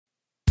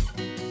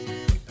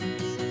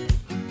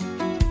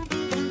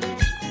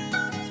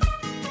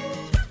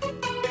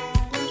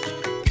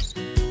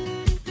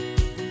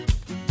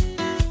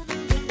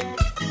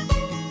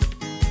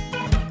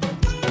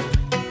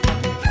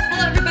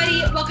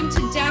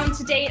Down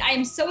to Date. I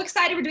am so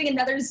excited. We're doing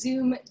another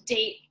Zoom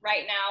date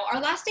right now.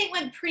 Our last date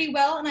went pretty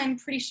well, and I'm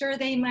pretty sure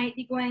they might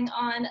be going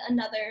on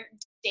another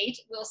date.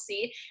 We'll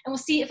see. And we'll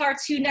see if our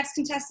two next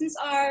contestants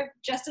are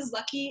just as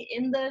lucky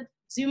in the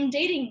Zoom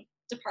dating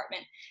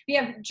department. We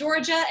have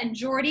Georgia and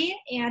Jordy,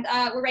 and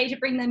we're ready to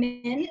bring them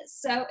in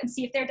and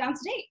see if they're down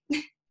to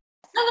date.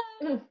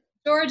 Hello,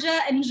 Georgia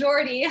and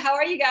Jordy. How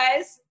are you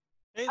guys?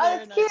 Hey Oh,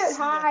 there, it's nice cute. to see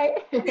Hi.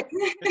 you.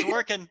 It's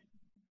working.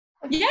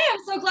 Yeah, I'm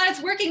so glad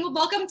it's working. Well,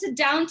 welcome to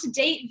Down to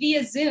Date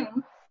via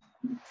Zoom.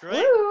 Great.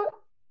 Woo.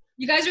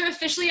 You guys are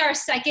officially our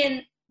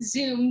second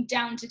Zoom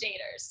Down to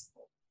Daters.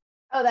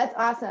 Oh, that's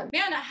awesome.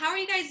 Man, how are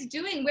you guys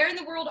doing? Where in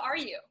the world are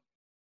you?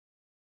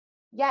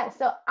 Yeah,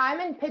 so I'm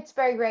in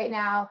Pittsburgh right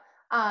now.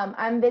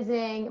 I'm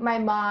visiting my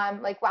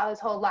mom, like while this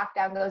whole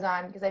lockdown goes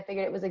on, because I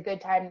figured it was a good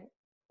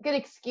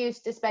excuse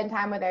to spend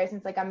time with her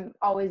since like I'm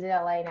always in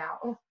LA now.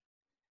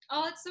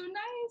 Oh, that's so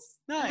nice.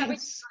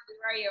 Nice.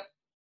 Where are you?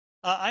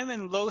 I'm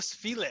in Los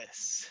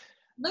Feliz.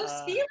 Los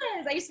Feliz.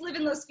 I used to live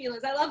in Los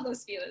Feliz. I love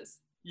Los Feliz.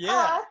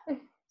 Yeah. Aw,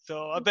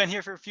 So I've been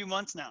here for a few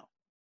months now.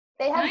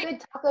 they have Nice.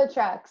 good taco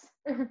trucks.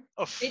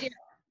 Oh, They do.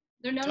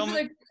 They're known Tell for me-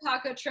 their good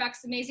taco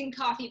trucks, amazing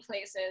coffee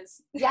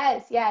places.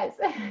 Yes.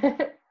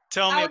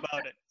 tell me How-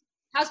 about it.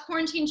 How's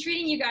quarantine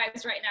treating you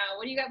guys right now?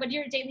 What do you got? What's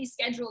your daily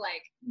schedule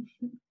like?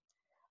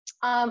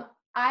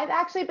 I've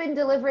actually been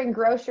delivering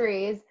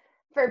groceries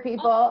for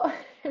people.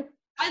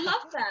 I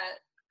love that.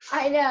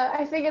 I know.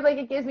 I figured like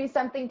it gives me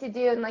something to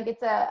do and like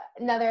it's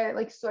another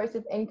like source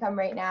of income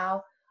right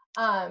now.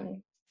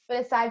 But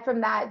aside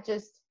from that,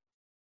 just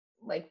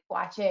like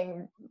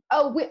watching.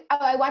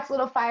 I watch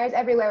Little Fires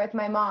Everywhere with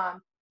my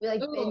mom. We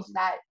like Ooh. binge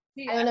that.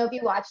 See, I don't know if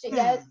you watched it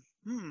yet.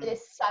 Hmm. It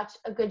is such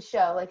a good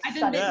show. Like I've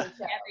such been a busy good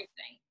show.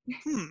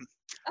 everything.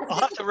 I'll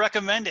have to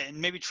recommend it and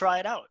maybe try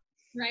it out.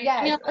 Right. Yes.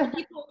 I mean, a lot of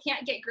people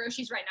can't get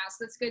groceries right now,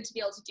 so it's good to be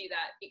able to do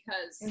that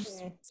because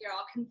Mhm. you're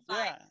all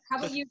confined. Yeah. How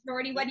about you,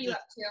 Jordy? What are you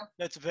up to?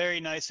 That's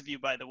very nice of you,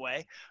 by the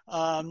way.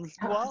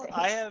 Well,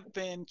 I have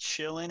been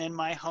chilling in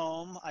my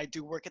home. I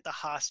do work at the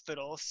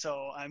hospital,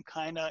 so I'm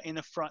kind of in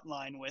the front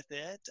line with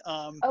it.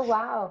 Oh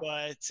wow.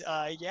 But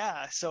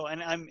yeah,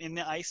 and I'm in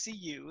the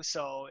ICU,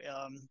 so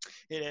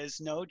it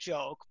is no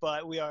joke.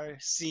 But we are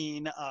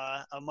seeing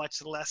a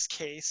much less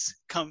cases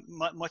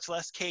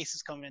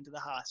coming into the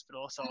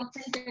hospital. So Oh,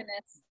 thank goodness.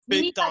 We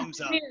big need that thumbs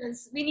up.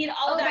 news. We need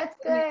all Oh, that.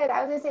 that's good.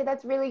 I was gonna say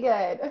that's really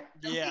good.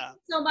 So Yeah. Thank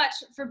you so much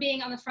for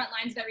being on the front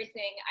lines of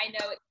everything. I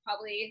know it's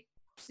probably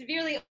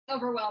severely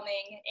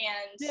overwhelming,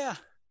 and Yeah.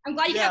 I'm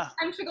glad you Yeah. have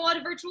time to go on a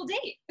virtual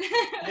date.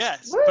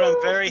 Yes, but I'm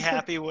Woo! very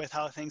happy with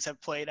how things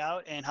have played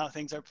out and how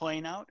things are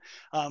playing out.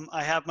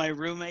 I have my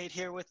roommate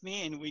here with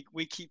me, and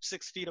we keep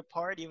 6 feet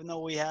apart, even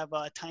though we have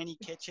a tiny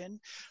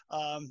kitchen.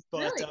 But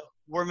Really?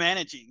 we're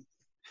managing.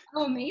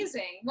 Oh,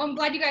 amazing. Well, I'm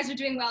glad you guys are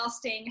doing well,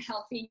 staying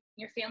healthy.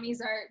 Your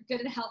families are good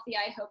and healthy,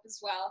 I hope,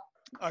 as well.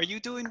 Are you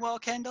doing well,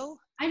 Kendall?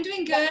 I'm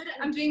doing good.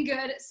 I'm doing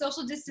good.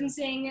 Social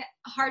distancing,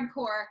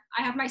 hardcore.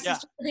 I have my Yeah.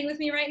 sister living with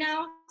me right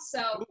now,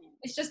 so Ooh.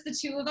 it's just the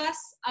two of us,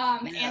 Yeah.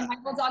 and my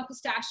little dog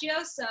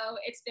Pistachio. So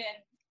it's been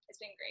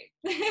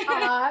great.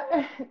 Aw,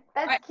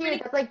 that's Right, cute.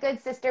 ready? That's like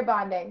good sister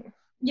bonding.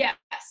 Yes,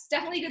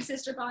 definitely good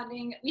sister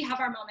bonding. We have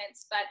our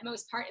moments, but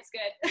most part it's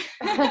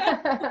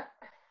good.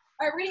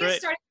 All right, we're gonna get Great.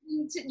 started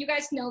to you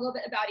guys to know a little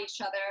bit about each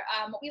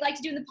other. What we like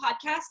to do in the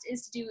podcast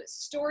is to do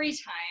story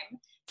time.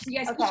 So you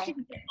guys each Okay.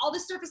 can get all the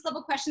surface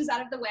level questions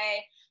out of the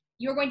way.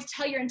 You're going to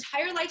tell your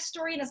entire life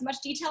story in as much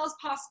detail as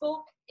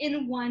possible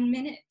in 1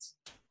 minute.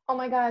 Oh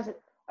my gosh.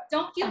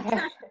 Don't feel Okay.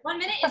 pressure. 1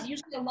 minute is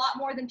usually a lot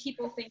more than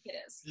people think it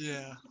is.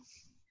 Yeah.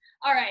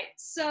 All right,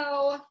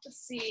 so let's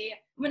see.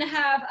 I'm gonna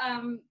have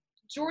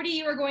Jordy,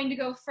 you are going to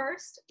go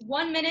first.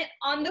 1 minute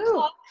on the Ooh.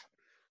 clock.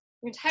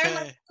 Your entire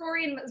life Okay.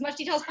 story in as much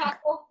detail as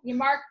possible. You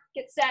mark,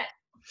 get set,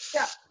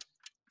 go.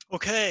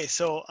 Okay,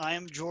 so I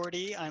am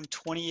Jordy. I'm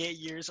 28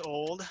 years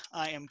old.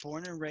 I am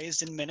born and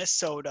raised in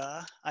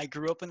Minnesota. I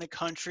grew up in the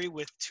country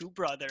with 2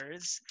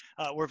 brothers.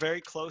 We're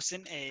very close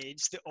in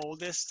age. The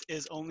oldest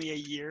is only a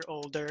year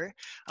older,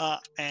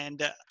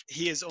 and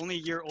he is only a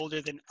year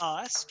older than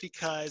us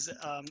because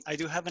I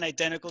do have an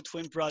identical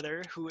twin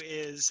brother who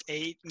is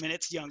 8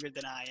 minutes younger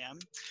than I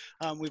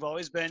am. We've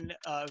always been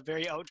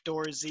very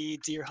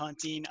outdoorsy, deer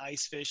hunting,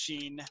 ice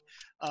fishing.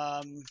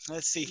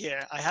 Let's see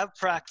here. I have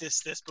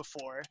practiced this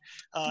before.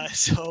 I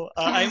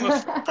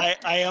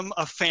am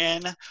a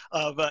fan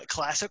of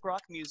classic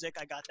rock music.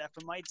 I got that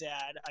from my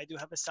dad. I do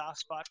have a soft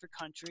spot for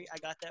country. I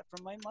got that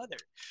from my mother.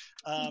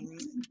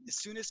 As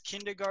soon as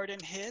kindergarten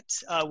hit,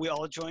 we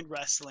all joined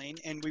wrestling,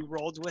 and we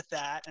rolled with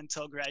that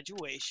until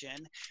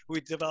graduation.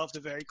 We developed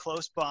a very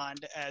close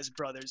bond as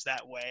brothers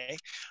that way.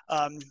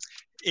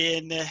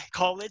 In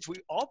college, we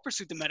all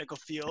pursued the medical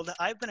field.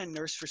 I've been a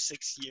nurse for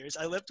 6 years.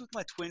 I lived with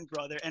my twin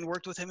brother and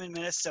worked with him in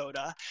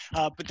Minnesota,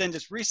 but then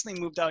just recently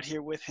moved out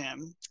here with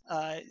him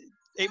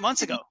 8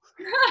 months ago.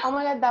 Oh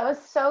my god, that was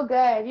so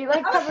good. You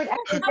like covered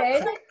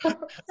everything.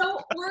 So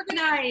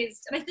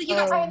organized, and I think you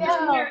guys I were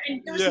know. there,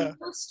 and there was Yeah.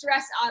 no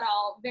stress at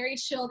all. Very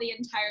chill the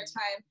entire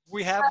time.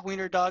 We have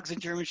wiener dogs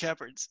and German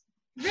shepherds.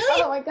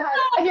 Really? Oh my god!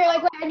 You're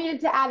like, wait, I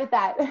needed to add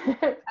that.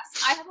 Yes,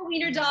 I have a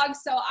wiener dog,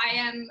 so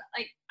I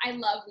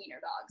love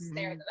wiener dogs.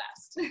 They're the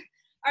best.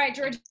 All right,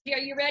 Georgie, are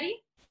you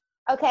ready?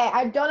 Okay,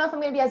 I don't know if I'm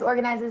gonna be as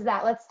organized as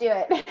that. Let's do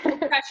it.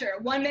 Pressure.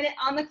 1 minute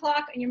on the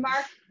clock, and your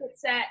mark, get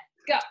set,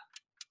 go.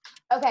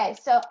 Okay,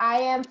 so I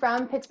am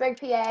from Pittsburgh,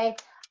 PA.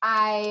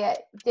 I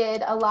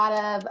did a lot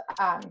of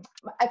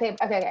okay.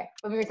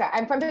 Let me restart.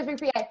 I'm from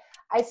Pittsburgh, PA.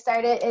 I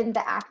started in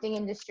the acting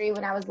industry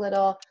when I was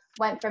little.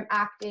 Went from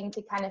acting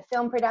to kind of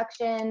film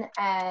production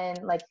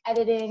and like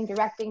editing,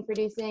 directing,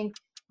 producing.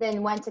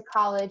 Then went to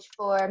college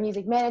for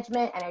music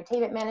management,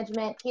 entertainment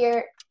management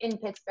here in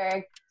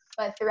Pittsburgh.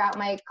 But throughout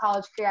my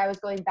college career, I was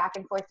going back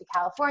and forth to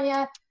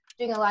California,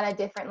 doing a lot of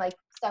different like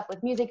stuff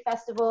with music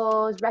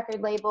festivals,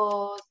 record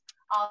labels,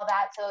 all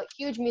that. So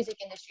huge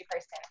music industry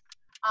person.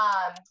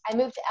 I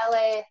moved to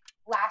LA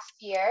last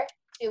year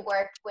to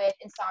work with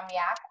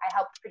Insomniac. I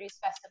helped produce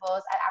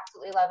festivals. I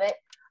absolutely love it.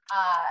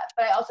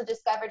 But I also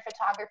discovered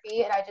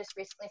photography, and I just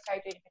recently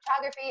started doing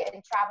photography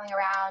and traveling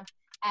around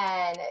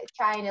and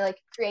trying to like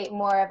create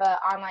more of an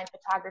online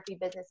photography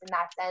business in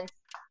that sense.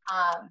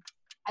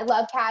 I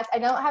love cats.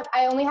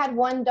 I only had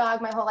one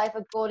dog my whole life,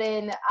 a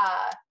golden,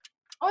 I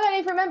don't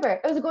even remember.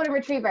 It was a golden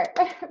retriever,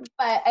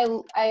 but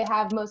I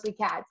have mostly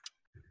cats.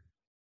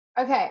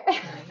 Okay.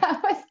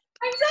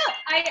 Time's up.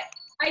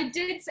 I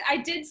did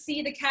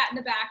see the cat in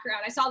the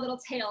background. I saw a little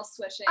tail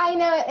swishing. I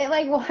know it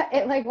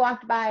like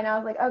walked by and I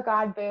was like, oh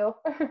God, boo.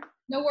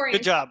 No worries.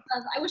 Good job.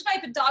 I wish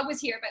my dog was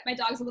here, but my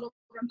dog's a little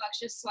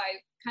rambunctious, so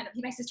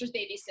my sister's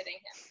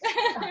babysitting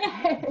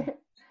him.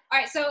 All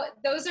right, so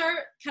those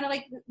are kind of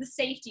like the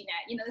safety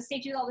net, the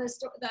safety with all the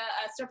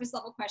surface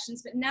level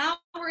questions. But now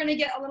we're gonna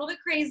get a little bit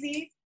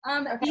crazy.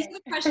 Okay. These are the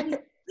questions.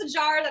 The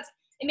jar it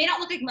may not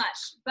look like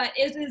much, but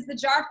it is the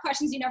jar of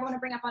questions you never want to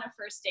bring up on a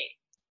first date.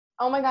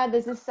 Oh my God,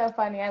 this is so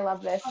funny. I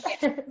love this. Okay,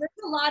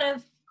 there's a lot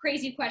of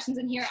crazy questions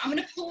in here. I'm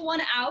gonna pull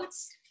one out,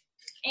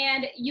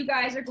 and you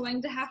guys are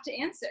going to have to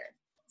answer.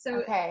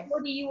 So, okay.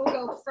 Jordy, you will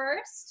go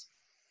first.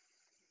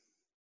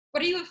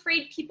 What are you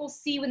afraid people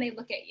see when they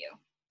look at you?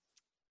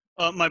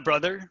 My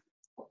brother.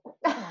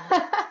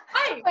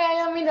 Hi. Wait,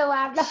 I don't mean to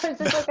laugh. That was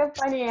just like a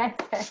funny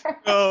answer.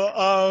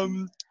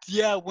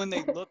 Yeah, when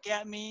they look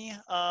at me,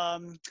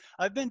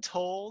 I've been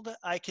told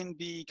I can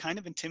be kind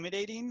of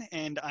intimidating,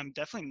 and I'm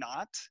definitely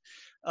not.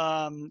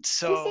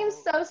 So You seem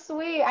so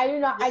sweet. I did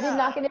not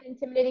get an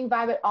intimidating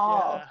vibe at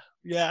all.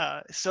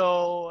 Yeah.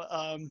 So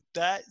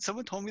that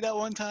someone told me that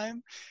one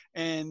time,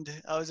 and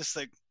I was just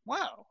like,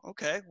 wow,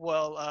 okay,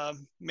 well,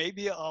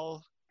 maybe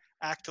I'll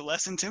act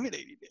less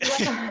intimidating.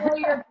 Pull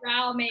your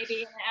brow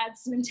maybe and add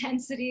some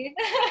intensity.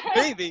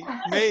 maybe.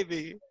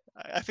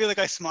 I feel like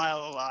I smile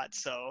a lot,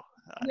 so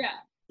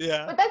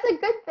yeah. But that's a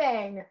good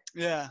thing.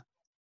 Yeah.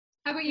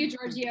 How about you,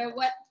 Giorgio?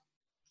 What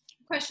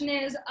question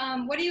is,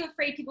 what are you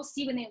afraid people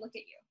see when they look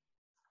at you?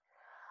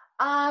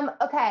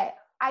 Okay,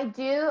 I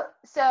do.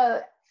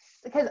 So,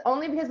 because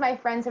my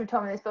friends have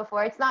told me this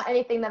before, it's not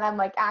anything that I'm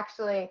like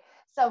actually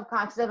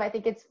self-conscious of. I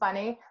think it's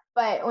funny,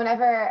 but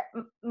whenever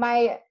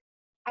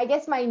I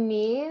guess my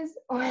knees,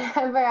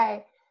 whenever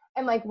I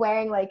am like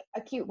wearing like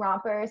a cute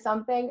romper or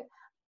something,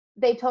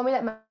 they told me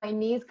that my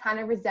knees kind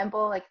of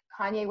resemble like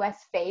Kanye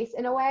West's face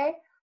in a way.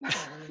 No!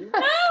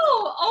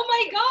 Oh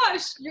my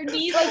gosh! Your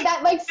knees like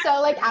that, like so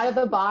like out of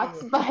the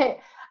box, but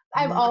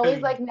I'm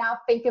always like now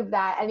think of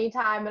that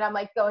anytime and I'm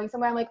like going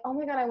somewhere, I'm like, oh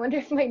my God, I wonder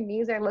if my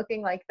knees are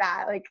looking like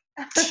that. Like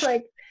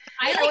like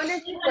I wonder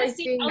if people are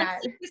seeing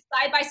that.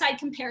 Side-by-side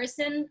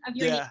comparison of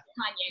your knees and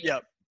Kanye.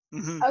 Yep.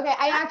 Mm-hmm. Okay,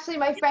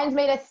 my friends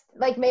made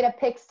a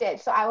pic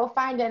stitch, so I will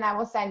find it and I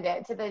will send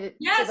it to the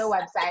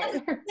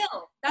website.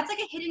 That's like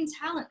a hidden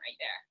talent right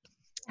there.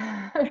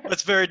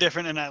 That's very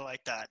different, and I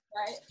like that.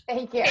 Right.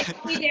 Thank you.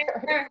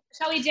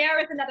 Shall we dare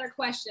with another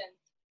question?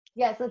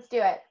 Yes, let's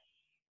do it.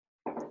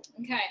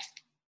 Okay.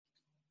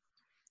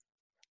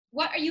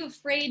 What are you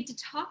afraid to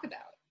talk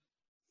about?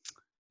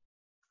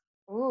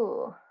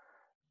 Ooh.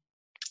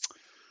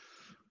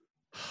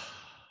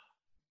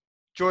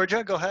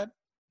 Georgia, go ahead.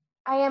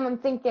 I'm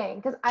thinking,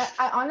 because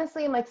I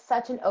honestly am like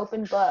such an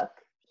open book.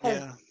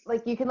 Because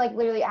like you can like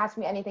literally ask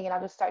me anything and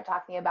I'll just start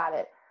talking about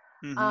it.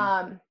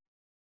 Mm-hmm.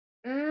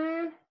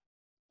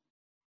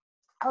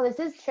 Oh, this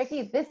is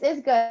tricky. This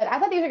is good. I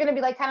thought these were gonna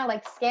be like kind of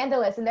like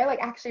scandalous, and they're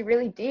like actually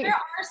really deep. There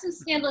are some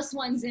scandalous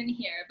ones in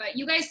here, but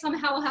you guys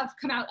somehow have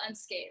come out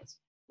unscathed.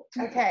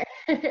 Okay.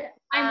 It's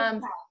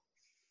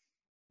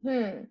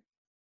can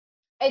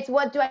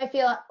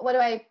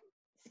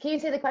you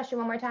say the question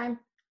one more time?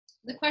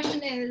 The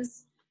question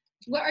is,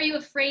 what are you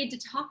afraid to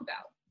talk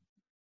about?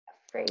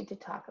 Afraid to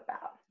talk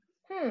about.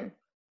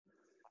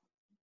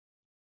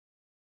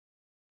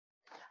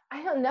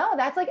 I don't know.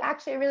 That's like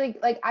actually really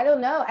like, I don't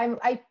know.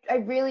 I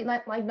really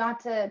not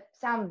to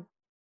sound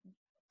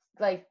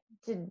like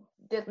to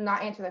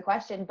not answer the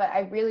question, but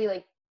I really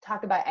like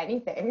talk about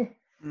anything.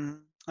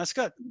 That's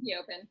good. Be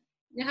open.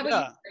 How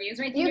about you? Is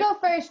there anything you go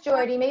first,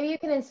 Jordy. Maybe you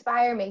can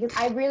inspire me because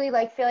I really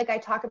like feel like I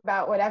talk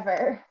about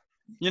whatever.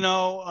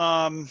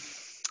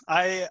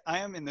 I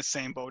am in the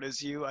same boat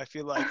as you. I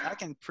feel like I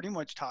can pretty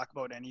much talk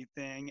about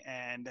anything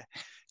and,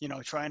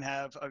 try and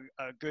have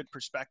a good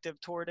perspective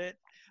toward it.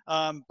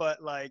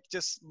 But like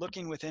just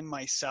looking within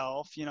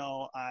myself,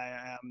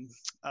 I am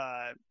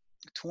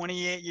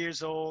 28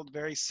 years old,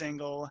 very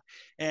single,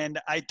 and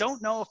I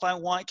don't know if I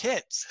want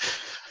kids.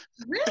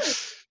 Really?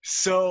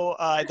 So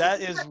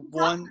that is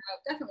one.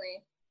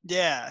 Definitely.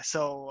 Yeah,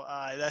 so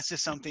that's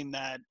just something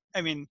that,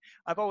 I mean,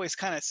 I've always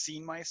kind of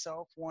seen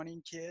myself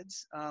wanting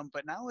kids,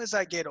 but now as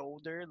I get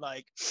older,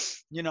 like,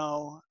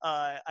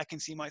 I can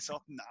see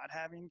myself not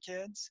having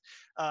kids,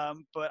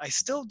 but I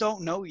still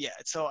don't know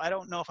yet. So I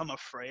don't know if I'm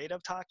afraid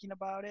of talking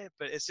about it,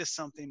 but it's just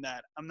something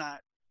that I'm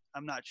not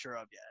sure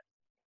of yet.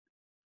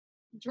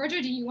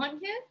 Georgia, do you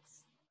want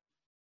kids?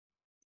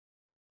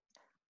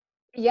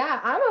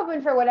 Yeah, I'm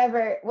open for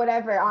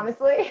whatever,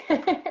 honestly.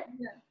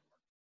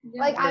 Yeah.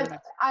 Like Yeah.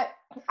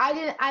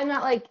 I'm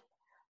not like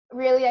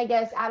really, I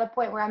guess, at a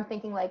point where I'm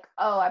thinking like,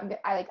 oh,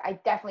 I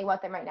definitely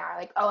want them right now. Or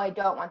like, oh, I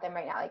don't want them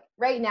right now. Like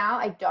right now,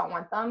 I don't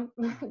want them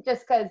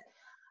just because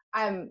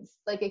I'm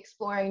like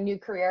exploring new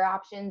career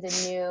options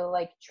and new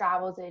like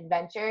travels and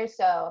adventures.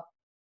 So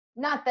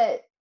not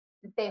that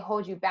they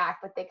hold you back,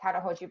 but they kind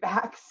of hold you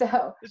back.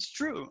 So It's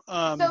true.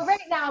 so right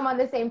now I'm on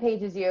the same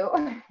page as you,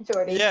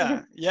 Jordy.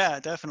 Yeah,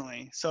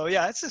 definitely. So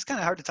yeah, it's just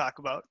kind of hard to talk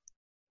about.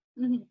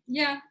 Mm-hmm.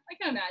 Yeah, I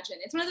can imagine.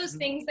 It's one of those Mhm.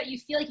 things that you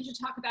feel like you should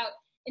talk about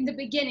in the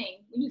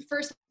beginning when you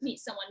first meet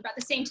someone, but at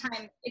the same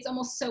time, it's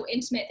almost so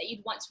intimate that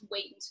you'd want to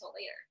wait until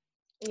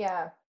later.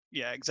 Yeah.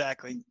 Yeah,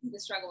 exactly. The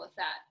struggle with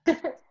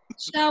that.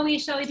 Shall we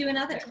do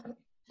another?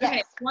 Yes.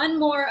 Okay, one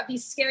more of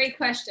these scary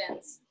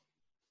questions.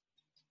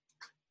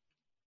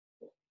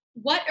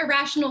 What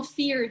irrational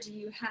fear do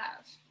you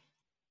have?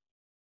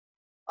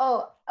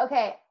 Oh,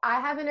 okay.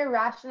 I have an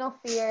irrational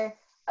fear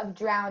of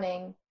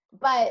drowning,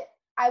 but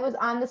I was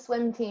on the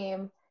swim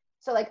team.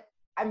 So like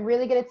I'm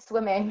really good at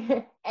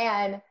swimming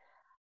and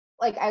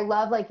like I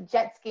love like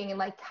jet skiing and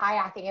like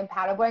kayaking and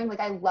paddleboarding. Like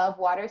I love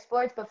water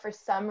sports, but for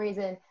some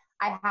reason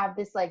I have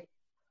this like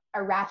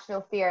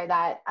irrational fear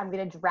that I'm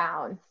gonna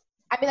drown.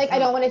 I mean, like I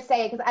don't want to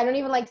say it because I don't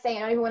even like saying it.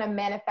 I don't even want to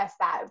manifest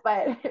that,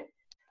 but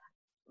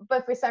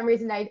but for some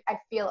reason I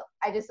feel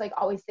I just like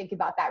always think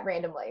about that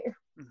randomly.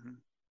 Mm-hmm.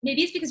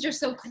 Maybe it's because you're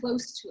so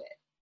close to it.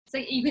 It's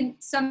like you can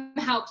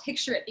somehow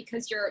picture it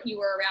because you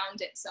were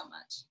around it so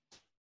much.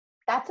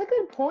 That's a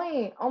good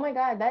point. Oh my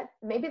God, that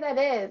maybe that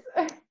is.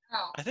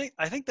 Oh. I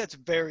think that's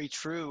very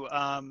true.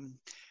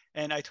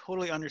 And I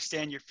totally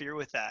understand your fear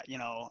with that.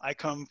 I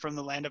come from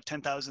the land of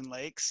 10,000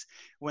 lakes.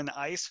 When the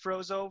ice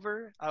froze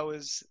over,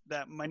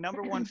 my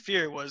number one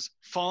fear was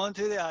falling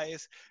through the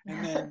ice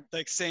and then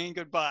like saying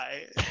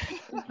goodbye.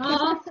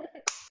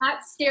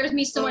 That scares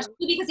me so much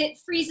because it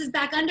freezes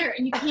back under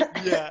and you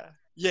can't.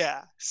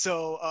 Yeah.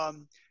 So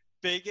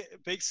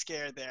big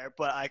scare there,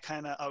 but I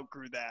kind of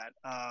outgrew that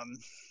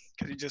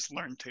because you just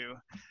learned to.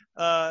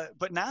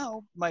 But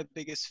now my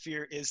biggest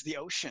fear is the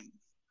ocean.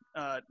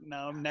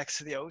 Now I'm next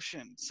to the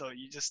ocean, so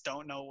you just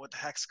don't know what the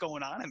heck's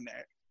going on in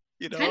there.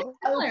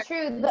 Oh,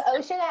 true. The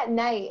ocean at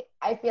night.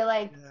 I feel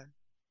like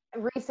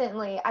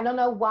recently, I don't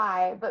know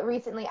why, but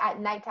recently at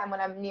nighttime when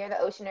I'm near the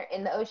ocean or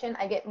in the ocean,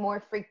 I get more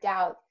freaked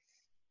out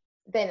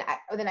than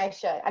I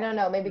should. I don't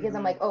know, maybe because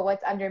I'm like, oh,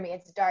 what's under me?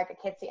 It's dark. I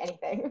can't see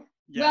anything.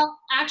 Yeah. Well,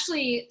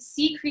 actually,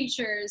 sea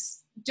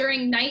creatures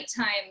during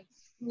nighttime,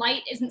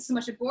 light isn't so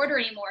much a border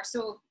anymore,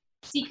 so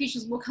sea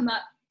creatures will come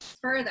up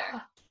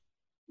further.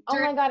 Oh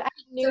my God, I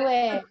knew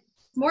it.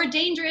 More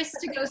dangerous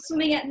to go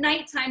swimming at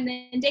nighttime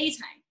than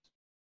daytime.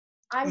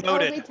 I'm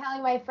totally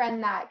telling my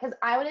friend that because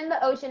I went in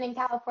the ocean in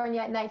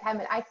California at nighttime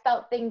and I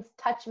felt things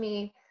touch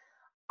me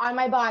on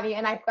my body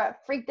and I got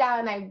freaked out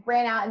and I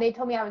ran out and they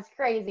told me I was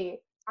crazy.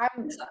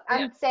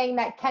 I'm saying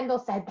that Kendall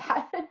said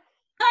that.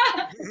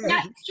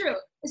 Yeah, it's true.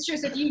 It's true.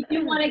 So if you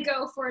do want to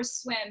go for a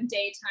swim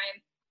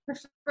daytime,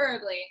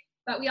 preferably,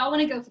 but we all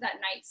want to go for that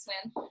night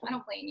swim. I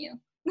don't blame you.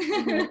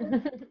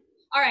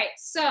 All right.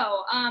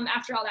 So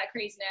after all that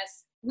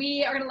craziness,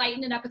 we are going to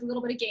lighten it up with a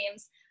little bit of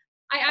games.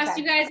 I asked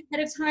you guys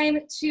ahead of time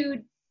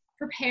to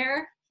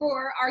prepare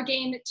for our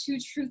game, Two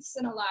Truths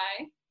and a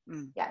Lie.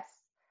 Yes.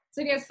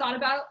 So you guys thought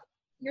about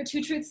your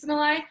two truths and a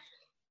lie?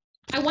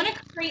 I want to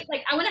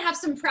have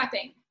some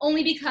prepping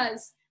only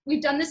because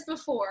we've done this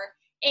before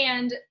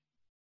and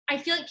I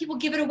feel like people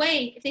give it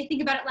away if they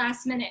think about it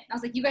last minute. I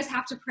was like, you guys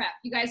have to prep.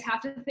 You guys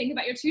have to think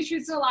about your two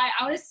truths and a lie.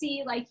 I want to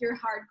see like your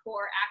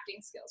hardcore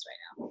acting skills right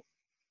now.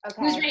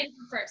 Okay. Who's ready to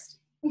go first?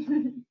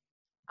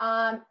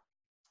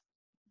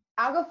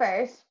 I'll go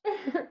first.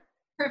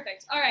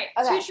 Perfect. All right.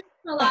 Okay. Two truths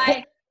and a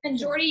lie. And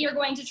Jordy, you're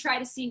going to try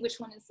to see which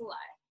one is the lie.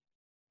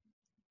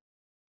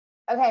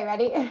 Okay,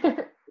 ready?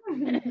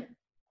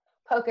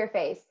 Poker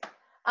face.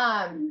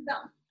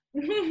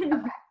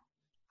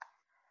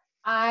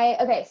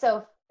 Okay,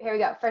 so here we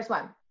go. First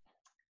one.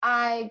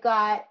 I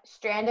got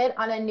stranded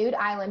on a nude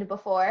island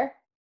before.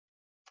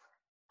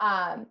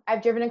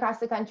 I've driven across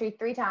the country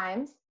 3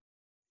 times,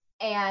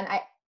 and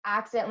I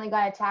accidentally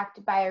got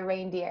attacked by a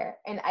reindeer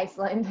in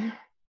Iceland.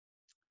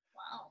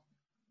 Wow.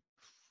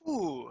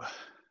 Ooh.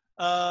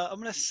 I'm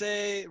gonna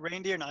say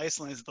reindeer in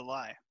Iceland is the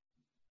lie.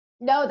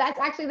 No, that's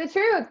actually the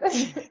truth.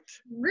 Dang it.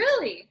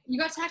 Really? You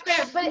got attacked by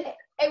a But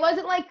it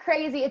wasn't like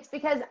crazy. It's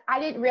because I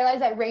didn't realize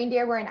that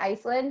reindeer were in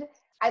Iceland.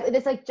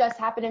 This like just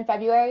happened in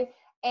February,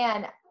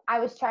 and I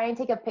was trying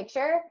to take a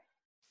picture,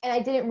 and I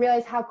didn't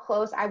realize how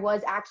close I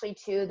was actually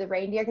to the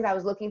reindeer because I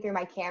was looking through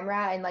my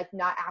camera and like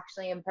not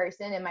actually in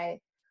person, and my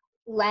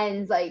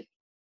lens like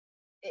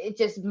it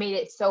just made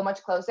it so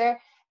much closer.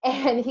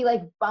 And he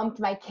like bumped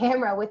my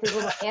camera with his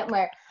little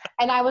antler,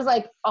 and I was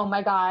like, oh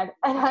my god.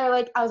 And I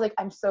was like,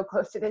 I'm so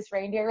close to this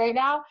reindeer right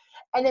now.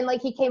 And then like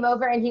he came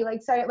over and he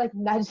like started like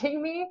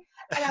nudging me,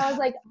 and I was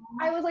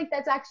like,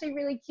 that's actually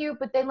really cute.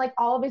 But then like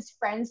all of his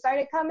friends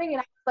started coming, and I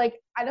was like,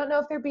 I don't know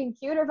if they're being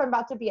cute or if I'm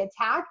about to be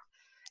attacked.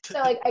 So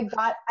like I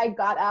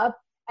got up,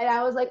 and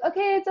I was like,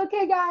 okay, it's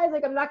okay guys,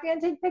 like I'm not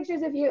gonna take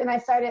pictures of you. And I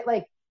started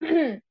like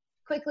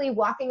quickly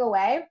walking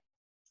away.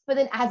 But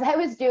then as I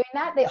was doing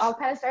that, they all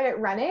kind of started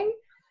running.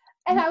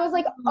 And I was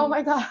like, oh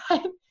my God.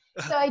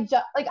 So I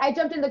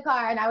jumped in the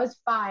car and I was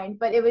fine,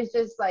 but it was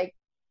just like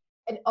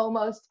an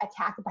almost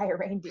attack by a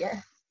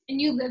reindeer. And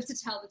you lived to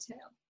tell the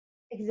tale.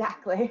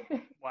 Exactly.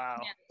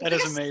 Wow, Yeah. that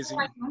It's is like a amazing. Snow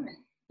White moment.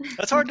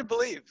 That's hard to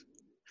believe.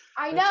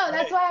 I That's know. great.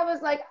 That's why I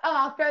was like, oh,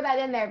 I'll throw that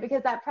in there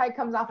because that probably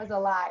comes off as a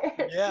lie.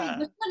 Yeah.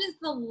 Which one is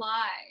the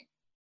lie?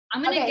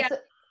 I'm gonna Okay, guess so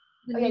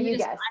the okay, you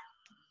nudist guess.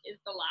 is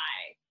the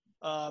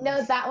lie.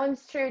 No, that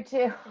one's true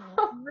too.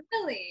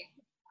 Really?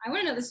 I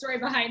want to know the story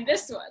behind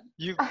this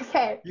one.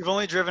 Okay. You've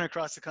only driven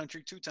across the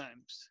country 2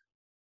 times.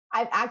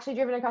 I've actually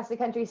driven across the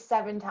country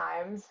 7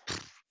 times.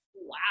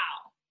 Wow.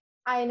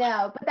 I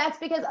know, but that's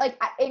because like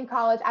in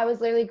college, I was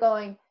literally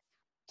going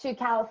to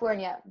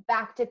California,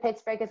 back to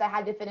Pittsburgh because I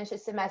had to finish a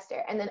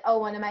semester. And then,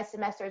 one of my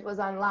semesters was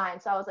online.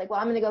 So I was like,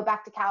 well, I'm going to go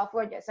back to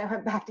California. So I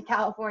went back to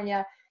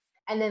California.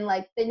 And then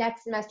like the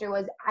next semester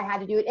was, I had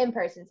to do it in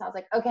person. So I was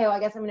like, okay, well, I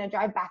guess I'm going to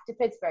drive back to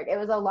Pittsburgh. It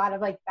was a lot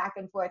of like back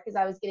and forth because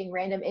I was getting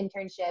random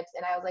internships.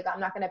 And I was like, I'm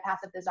not going to pass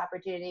up this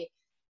opportunity.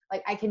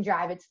 Like I can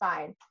drive, it's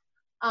fine.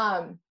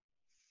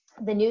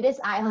 The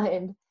nudist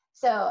island.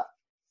 So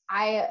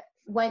I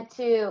went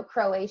to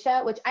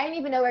Croatia, which I didn't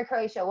even know where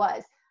Croatia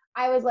was.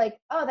 I was like,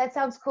 oh, that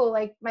sounds cool.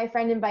 Like my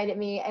friend invited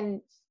me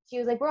and she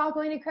was like, we're all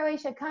going to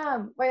Croatia.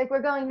 Come.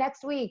 We're going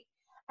next week.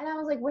 And I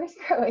was like, where's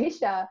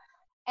Croatia?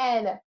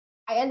 And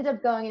I ended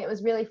up going and it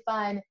was really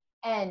fun.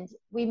 And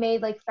we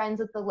made like friends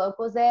with the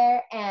locals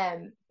there.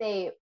 And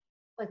they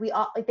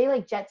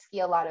like jet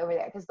ski a lot over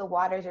there because the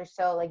waters are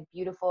so like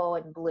beautiful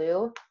and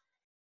blue.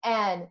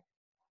 And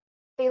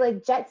they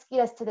like jet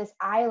skied us to this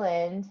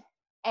island,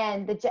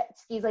 and the jet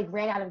skis like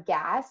ran out of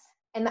gas,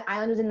 and the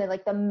island was in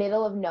the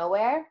middle of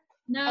nowhere.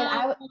 No.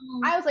 And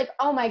I was like,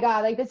 oh my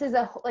God, like this is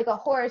a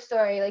horror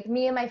story. Like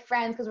me and my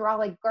friends, because we're all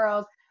like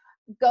girls,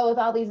 go with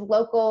all these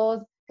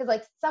locals, because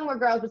like some were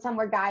girls but some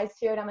were guys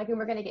too. And I'm like,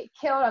 we're gonna get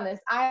killed on this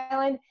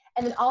island.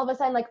 And then all of a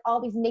sudden, like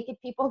all these naked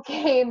people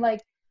came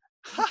like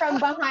from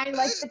behind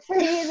like the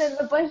trees and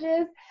the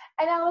bushes.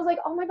 And I was like,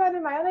 oh my God,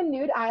 am I on a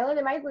nude island?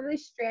 Am I literally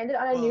stranded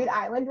on a nude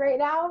island right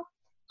now?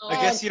 I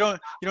guess you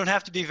don't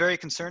have to be very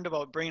concerned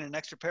about bringing an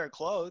extra pair of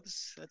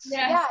clothes.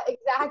 Yeah,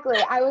 exactly.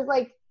 I was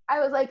like,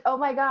 oh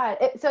my God.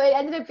 So it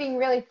ended up being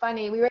really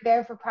funny. We were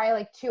there for probably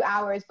like 2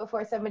 hours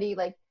before somebody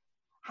like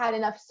had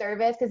enough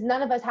service because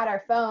none of us had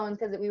our phones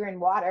because we were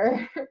in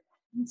water.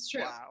 It's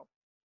true. Wow.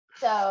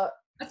 So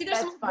that's either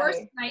some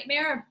worst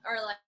nightmare or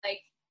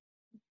like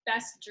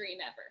best dream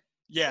ever.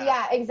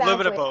 Yeah, exactly. A little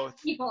bit of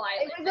both. People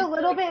It was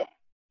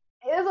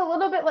a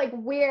little bit like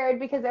weird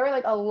because there were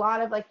like a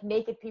lot of like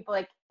naked people,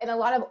 like, and a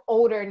lot of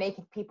older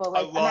naked people.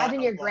 Like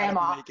imagine your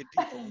grandma. Naked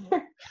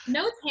people.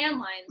 No tan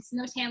lines.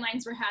 No tan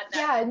lines were had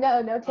there.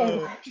 Yeah, no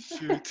tan lines.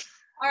 Shoot.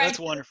 All right, that's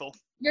wonderful.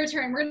 Your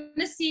turn. We're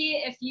gonna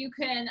see if you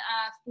can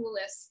fool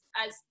us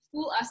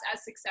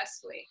as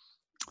successfully.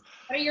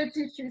 What are your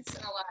 2 truths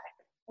and a lie?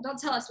 Well, don't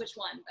tell us which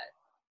one,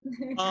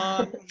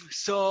 but.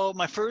 So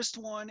my first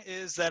one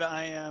is that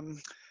I am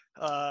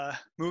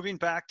moving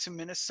back to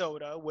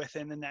Minnesota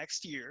within the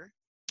next year.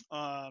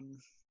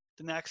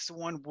 The next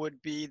one would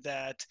be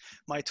that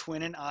my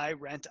twin and I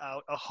rent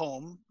out a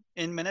home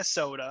in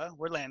Minnesota.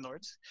 We're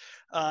landlords.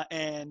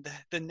 And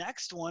the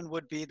next one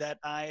would be that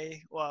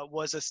I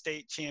was a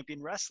state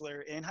champion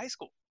wrestler in high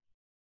school.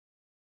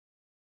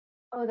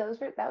 Oh, that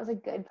was a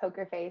good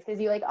poker face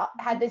because you like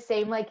had the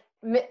same like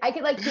I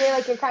could like hear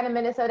like your kind of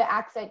Minnesota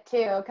accent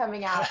too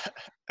coming out.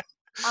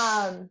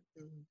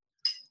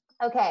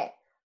 Okay,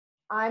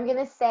 I'm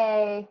gonna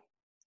say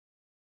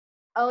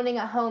owning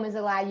a home is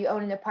a lie. You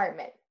own an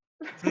apartment.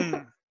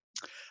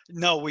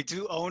 No, we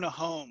do own a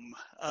home.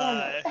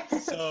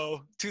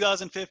 So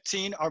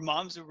 2015, our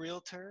mom's a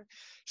realtor.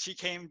 She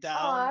came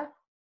down. Aww.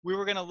 We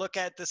were going to look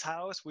at this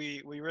house.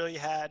 We really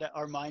had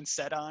our mind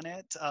set on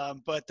it.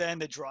 But then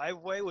the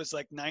driveway was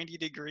like 90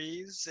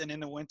 degrees. And in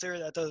the winter,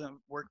 that doesn't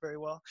work very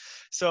well.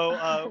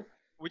 So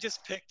we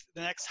just picked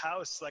the next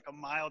house like a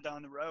mile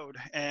down the road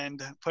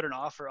and put an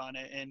offer on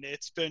it. And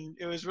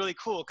it was really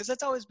cool because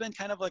that's always been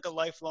kind of like a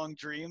lifelong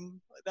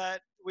dream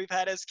that we've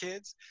had as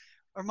kids.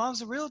 Our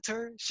mom's a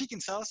realtor. She can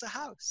sell us a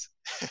house.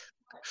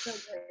 So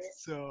great.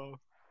 So,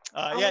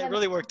 Oh my yeah, it God.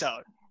 really worked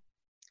out.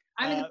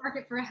 I'm in Uh, the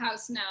market for a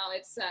house now.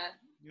 It's a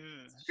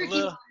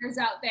tricky waters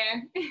out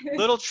there.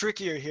 little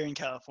trickier here in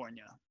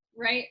California.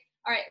 Right?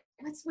 All right.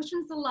 Which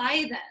one's the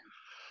lie then?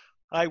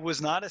 I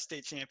was not a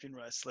state champion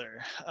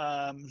wrestler.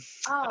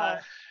 Oh,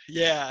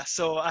 Yeah,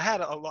 so I had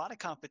a lot of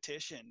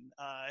competition.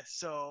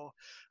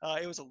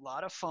 It was a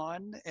lot of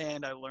fun,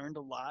 and I learned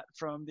a lot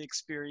from the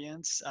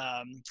experience.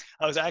 I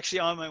was actually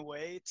on my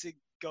way to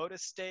go to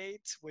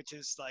state, which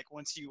is like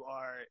once you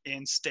are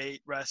in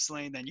state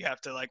wrestling, then you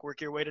have to like work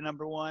your way to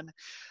number one.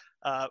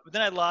 But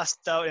then I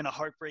lost out in a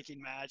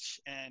heartbreaking match,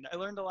 and I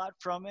learned a lot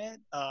from it.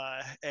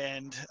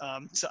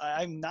 So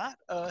I'm not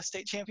a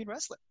state champion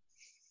wrestler.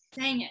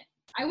 Dang it.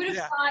 I would have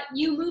Yeah. thought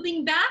you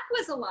moving back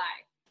was a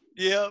lie.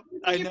 Yep,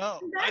 I You're know.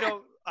 moving I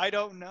back.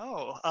 don't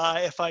know.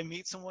 If I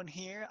meet someone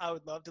here, I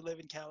would love to live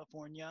in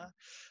California.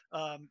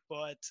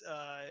 But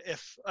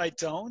if I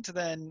don't,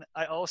 then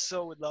I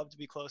also would love to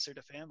be closer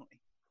to family.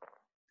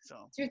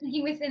 So So you're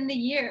thinking within the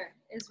year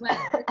is when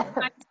the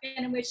time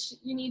span in which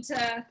you need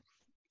to.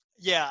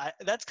 yeah,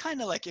 that's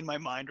kind of like in my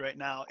mind right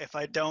now. If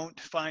I don't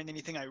find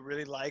anything I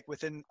really like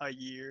within a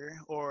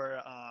year,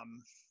 or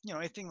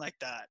anything like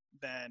that,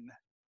 then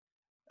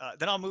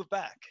I'll move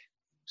back.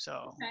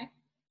 So Okay. All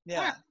yeah,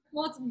 right.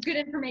 Well, it's good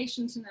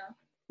information to know.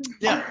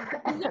 yeah,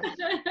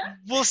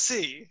 we'll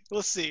see.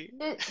 We'll see.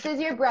 does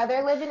your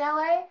brother live in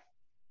LA?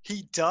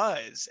 He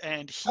does,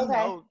 and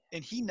Okay.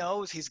 he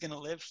knows he's gonna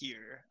live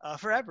here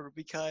forever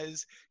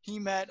because he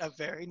met a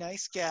very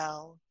nice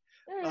gal.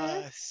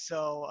 Mm.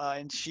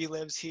 And she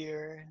lives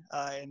here,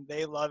 and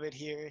they love it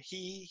here.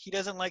 He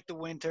doesn't like the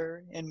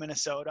winter in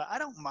Minnesota. I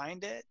don't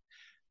mind it.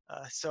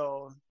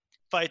 So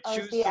if I Oh,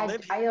 choose see, to I,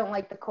 live I here, don't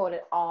like the cold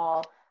at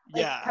all.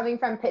 Like yeah, coming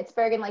from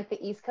Pittsburgh and like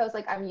the East Coast,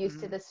 like I'm used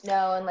to mhm, the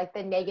snow and like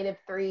the negative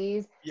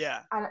threes.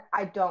 yeah,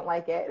 I don't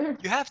like it.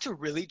 you have to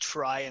really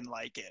try and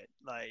like it.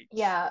 Like,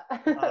 Yeah.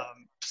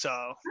 so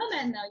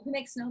Snowmen, though. You can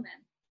make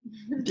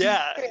snowmen.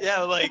 yeah, True.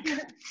 yeah, like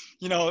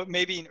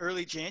maybe in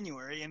early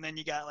January, and then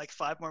you got like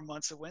 5 more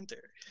months of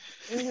winter.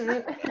 Hmm.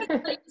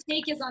 What your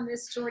take is on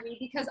this, Jordy,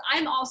 because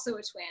I'm also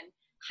a twin.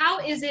 How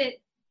is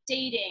it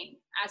dating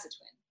as a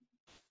twin?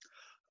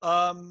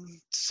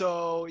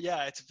 So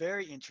yeah, it's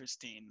very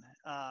interesting.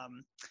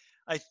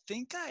 I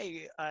think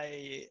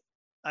I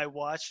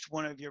watched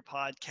one of your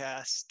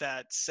podcasts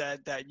that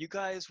said that you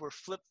guys were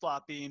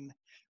flip-flopping.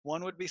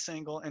 One would be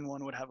single and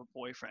one would have a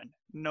boyfriend.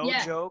 No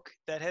Yeah. joke,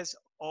 that has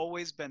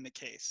always been the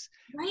case.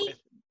 Right?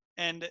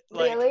 And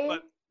like, but Really?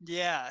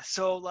 yeah,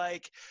 so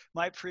like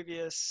my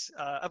previous,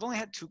 I've only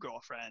had two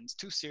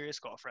serious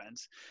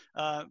girlfriends,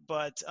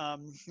 but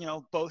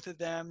both of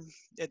them,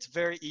 it's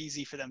very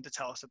easy for them to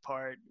tell us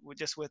apart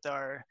just with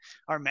our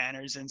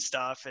manners and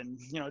stuff, and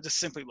just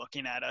simply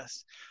looking at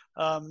us.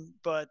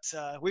 But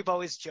we've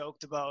always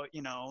joked about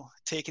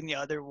taking the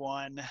other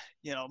one,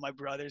 my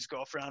brother's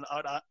girlfriend,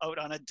 out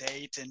on a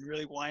date and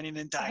really whining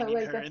and Oh, dining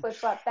like her, the and flip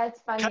flop.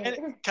 That's funny.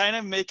 kind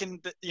of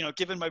making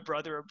giving my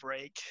brother a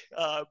break,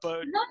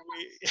 but No,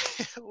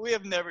 we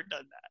have never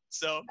done that.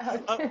 So uh,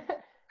 Okay.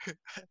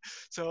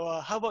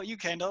 how about you,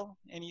 Kendall?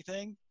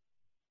 Anything?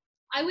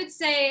 I would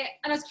say,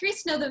 and I was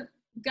curious to know the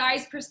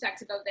guy's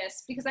perspective of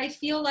this because I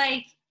feel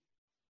like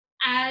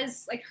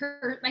as like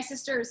my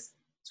sister's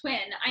twin,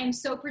 I am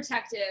so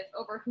protective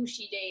over who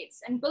she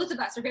dates, and both of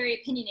us are very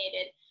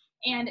opinionated.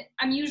 And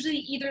I'm usually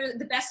either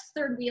the best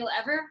third wheel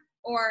ever,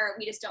 or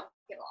we just don't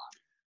get along.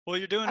 Well,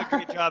 you're doing a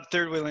great job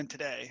third wheeling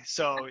today,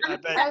 so I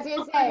bet. I was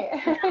gonna say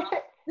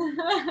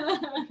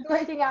it's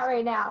working out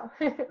right now.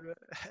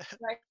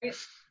 Right.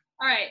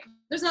 All right.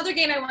 There's another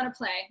game I want to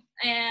play,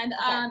 and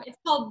it's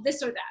called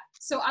This or That.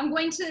 So I'm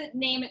going to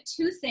name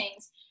two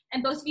things,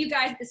 and both of you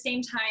guys at the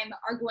same time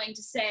are going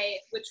to say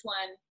which one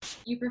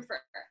you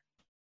prefer.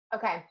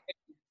 Okay.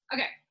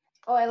 Okay.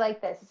 Oh, I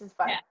like this. This is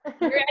fun. Yeah.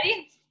 You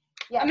ready?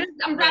 Yeah.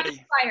 I'm rapid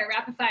Ready. fire.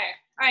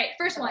 All right.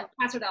 First one: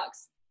 cats or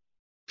dogs?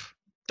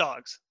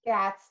 Dogs.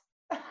 Cats.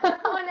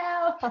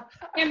 Oh no.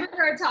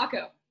 Hamburger or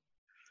taco?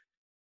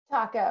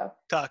 Taco.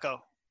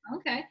 Taco.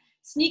 Okay.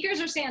 Sneakers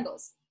or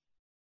sandals?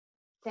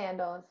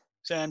 Sandals.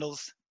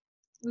 Sandals.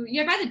 Ooh,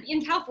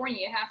 in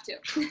California, you have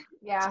to.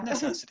 Yeah.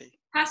 Necessity.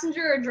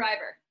 Passenger or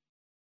driver?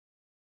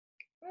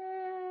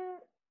 Mm,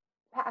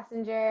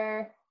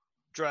 passenger.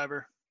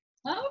 Driver.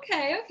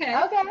 Okay. Okay.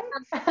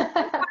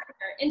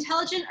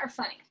 Intelligent or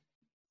funny?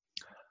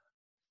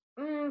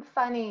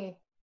 Funny.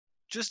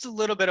 Just a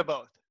little bit of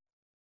both.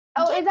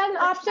 Oh, is that an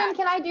option?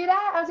 Can I do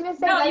that? I was gonna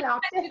say No, is that you an can't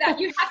option. do that.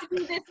 You have to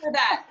do this or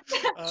that.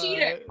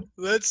 Cheater.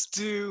 Let's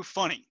do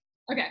funny.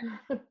 Okay.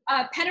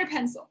 Pen or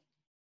pencil?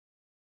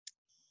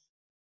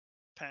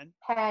 Pen.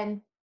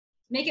 Pen.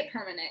 Make it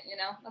permanent,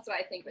 That's what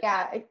I think.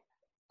 Yeah,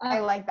 I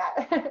Um, like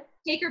that.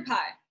 Cake or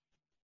pie?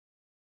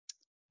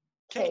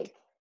 Cake.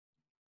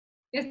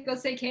 You guys both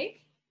say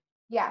cake?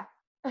 Yeah.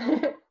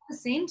 At the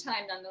same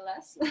time,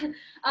 nonetheless.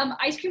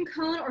 Ice cream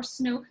cone or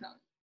snow cone?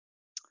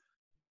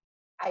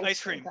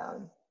 Ice cream.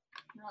 Cone.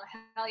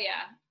 Oh, hell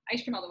yeah.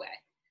 Ice cream all the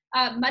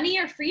way. Money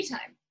or free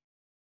time?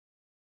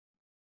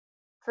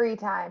 Free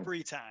time.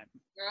 Free time.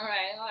 All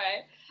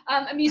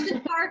right.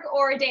 Amusement park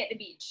or a day at the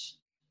beach?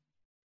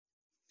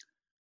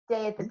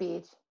 Day at the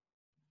beach.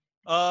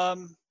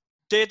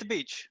 Day at the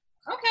beach.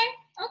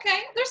 Okay.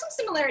 There's some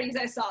similarities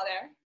I saw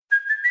there.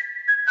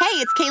 Hey,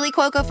 it's Kaylee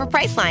Cuoco for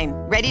Priceline.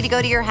 Ready to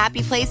go to your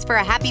happy place for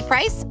a happy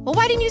price? Well,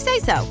 why didn't you say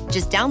so?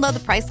 Just download the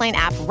Priceline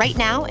app right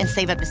now and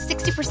save up to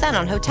 60%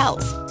 on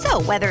hotels.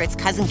 So whether it's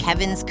Cousin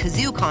Kevin's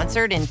Kazoo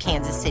Concert in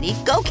Kansas City,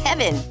 go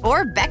Kevin,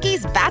 or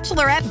Becky's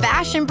Bachelorette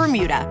Bash in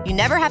Bermuda, you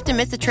never have to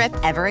miss a trip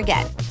ever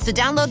again. So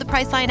download the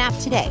Priceline app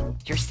today.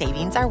 Your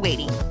savings are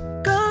waiting.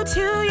 Go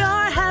to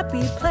your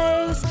happy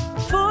place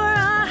for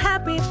a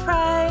happy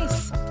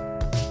price.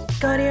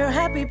 Go to your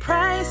happy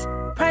price,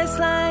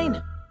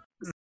 Priceline.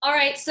 All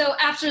right, so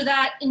after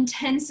that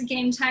intense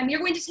game time, we are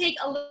going to take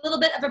a little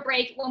bit of a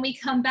break. When we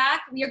come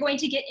back, we are going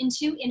to get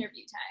into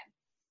interview time.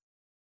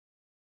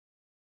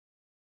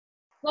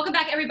 Welcome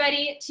back,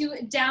 everybody,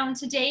 to Down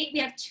to Date. We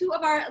have two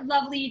of our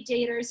lovely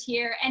daters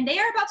here, and they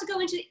are about to go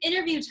into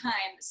interview time.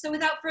 So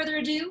without further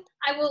ado,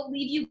 I will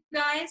leave you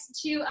guys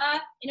to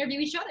interview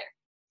each other.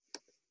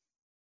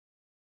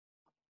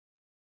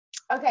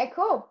 Okay,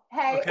 cool.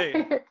 Hey.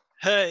 Okay.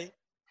 Hey.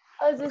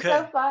 Oh, this is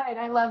so fun.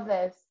 I love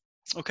this.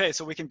 Okay,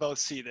 so we can both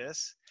see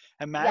this.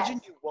 Imagine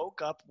Yes. you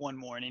woke up one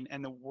morning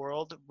and the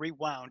world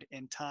rewound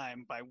in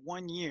time by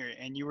 1 year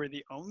and you were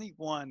the only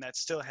one that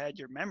still had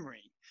your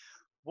memory.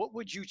 What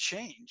would you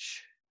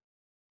change?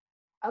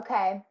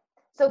 Okay.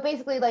 So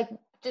basically, like,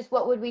 just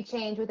what would we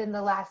change within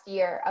the last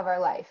year of our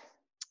life?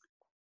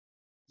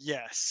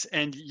 Yes,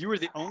 and you were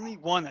the only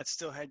one that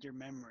still had your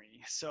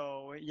memory.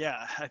 So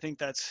yeah, I think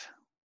that's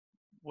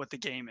what the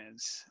game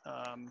is.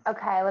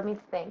 Okay, let me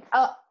think.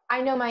 Oh,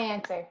 I know my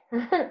answer.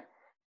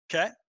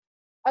 Okay.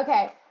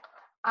 Okay.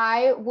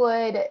 I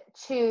would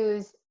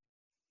choose,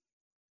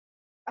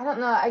 I don't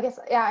know, I guess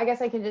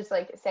I can just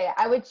like say it.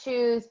 I would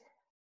choose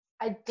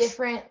a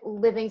different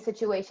living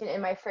situation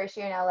in my first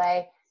year in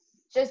LA,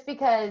 just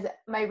because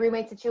my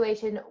roommate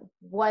situation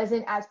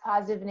wasn't as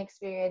positive an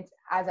experience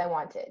as I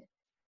wanted.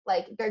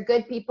 Like, they're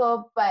good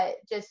people, but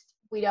just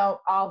we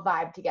don't all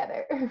vibe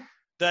together.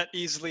 That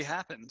easily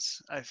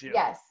happens, I feel.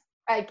 Yes.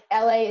 Like,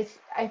 LA is,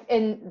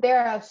 and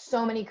there are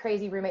so many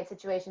crazy roommate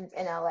situations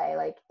in LA.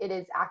 Like, it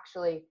is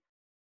actually,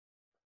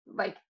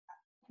 like,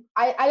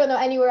 I don't know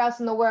anywhere else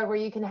in the world where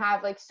you can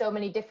have like so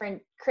many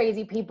different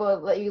crazy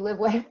people that you live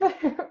with.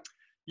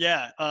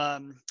 Yeah,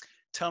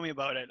 tell me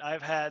about it.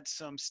 I've had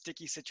some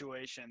sticky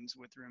situations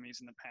with roomies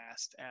in the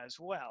past as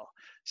well.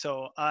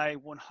 So I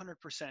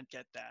 100%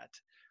 get that.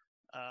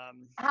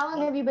 How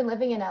long have you been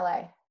living in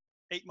LA?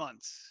 8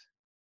 months.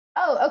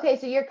 Oh, okay.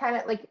 So you're kind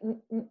of like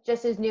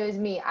just as new as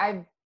me.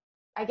 I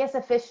guess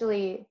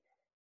officially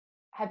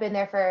have been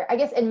there for, I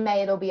guess in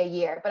May it'll be a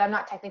year, but I'm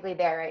not technically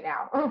there right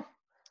now.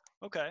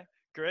 Okay,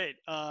 great.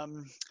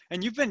 And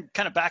you've been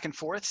kind of back and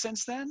forth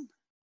since then?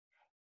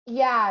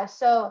 Yeah.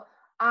 So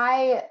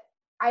I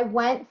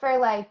went for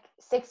like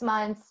 6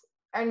 months,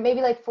 or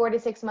maybe like 4 to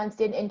 6 months,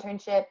 did an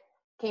internship,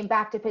 came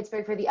back to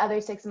Pittsburgh for the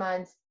other 6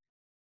 months.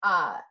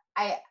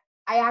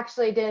 I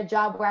actually did a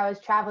job where I was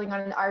traveling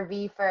on an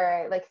RV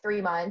for like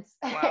 3 months.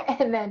 Wow.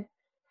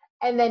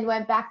 and then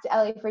went back to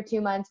LA for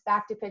 2 months,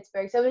 back to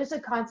Pittsburgh. So it was just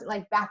a constant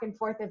like back and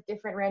forth of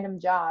different random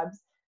jobs.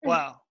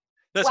 Wow,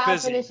 that's while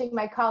busy. finishing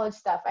my college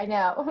stuff. I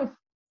know.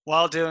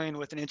 While dealing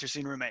with an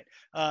interesting roommate.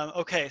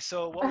 Okay,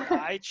 so what would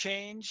I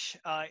change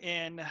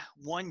in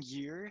 1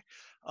 year?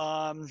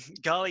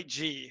 Golly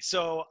gee.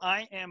 So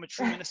I am a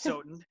true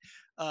Minnesotan.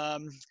 I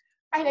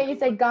know you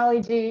said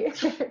golly gee.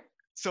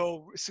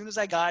 So as soon as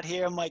I got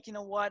here, I'm like, you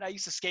know what? I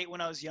used to skate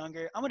when I was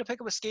younger. I'm going to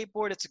pick up a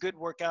skateboard. It's a good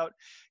workout,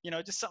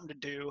 just something to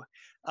do.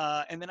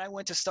 And then I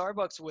went to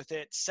Starbucks with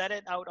it, set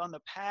it out on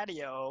the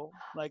patio,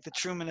 like the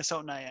true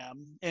Minnesotan I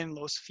am, in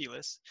Los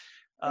Feliz.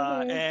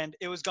 And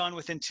it was gone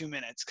within 2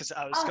 minutes because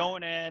I was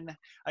going in.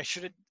 I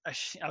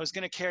was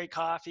going to carry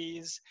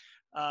coffees.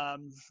 I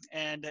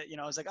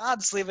was like, I'll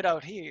just leave it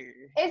out here.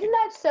 Isn't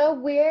that so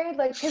weird?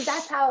 Like, because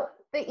that's how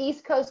the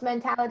East Coast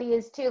mentality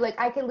is too. Like,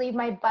 I could leave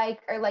my bike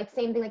or like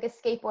same thing, like a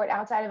skateboard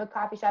outside of a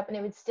coffee shop and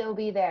it would still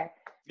be there.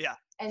 Yeah.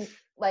 And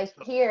like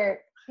here,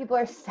 people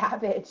are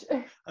savage.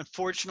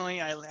 Unfortunately,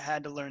 I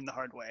had to learn the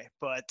hard way.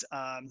 But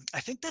I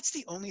think that's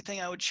the only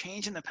thing I would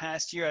change in the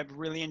past year. I've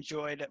really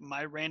enjoyed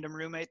my random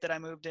roommate that I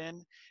moved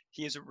in.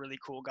 He is a really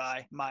cool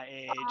guy, my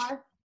age.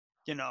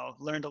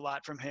 Learned a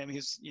lot from him.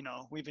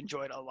 We've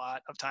enjoyed a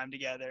lot of time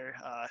together.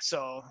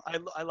 So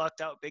I lucked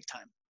out big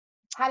time.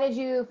 How did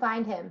you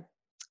find him?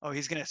 Oh,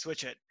 he's going to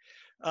switch it.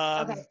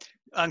 Okay.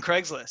 On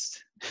Craigslist.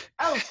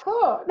 Oh,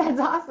 cool. That's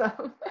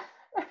awesome.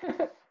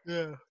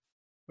 Yeah.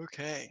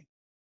 Okay.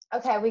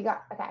 Okay.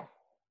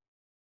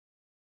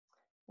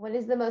 What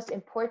is the most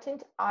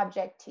important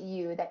object to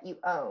you that you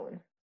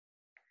own?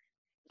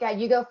 Yeah,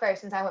 you go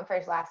first since I went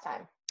first last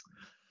time.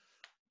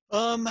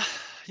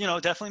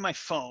 Definitely my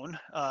phone.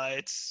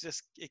 It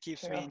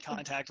keeps me in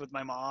contact with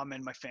my mom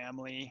and my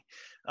family.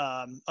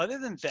 Other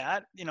than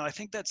that, I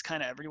think that's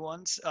kind of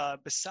everyone's.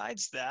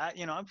 Besides that,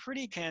 I'm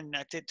pretty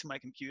connected to my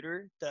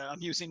computer that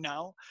I'm using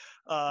now.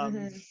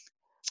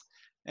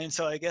 And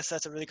so I guess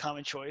that's a really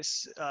common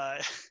choice.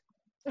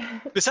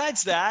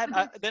 Besides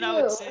that, then I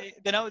would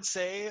True.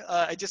 say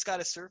I just got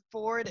a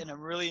surfboard and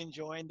I'm really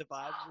enjoying the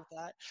vibes with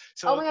that.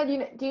 Oh So my God,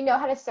 do you know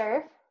how to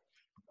surf?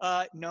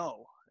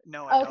 no,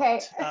 I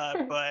Okay.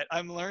 don't. But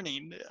I'm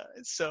learning.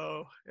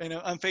 So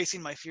I'm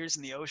facing my fears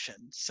in the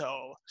ocean.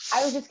 So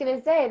I was just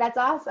gonna say that's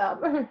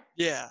awesome.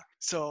 yeah.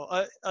 So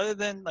other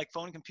than like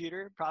phone,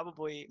 computer,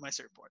 probably my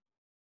surfboard.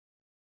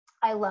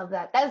 I love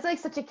that. That's like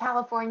such a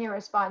California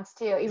response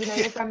too. Even though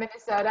you're from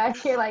Minnesota,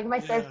 you're like my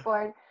Yeah.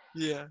 surfboard.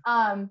 Yeah.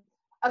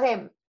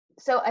 Okay.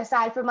 So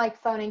aside from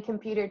like phone and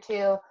computer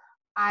too,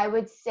 I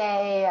would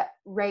say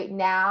right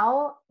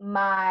now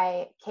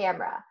my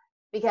camera,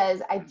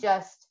 because I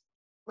just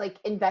like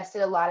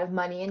invested a lot of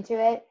money into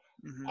it,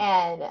 Hmm.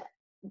 and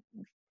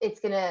it's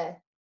gonna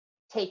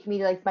take me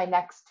to like my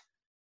next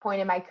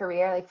point in my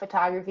career, like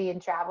photography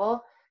and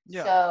travel.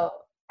 Yeah. So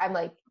I'm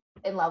like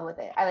in love with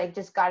it. I like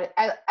just got it.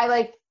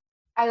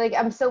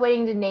 I'm still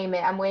waiting to name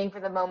it. I'm waiting for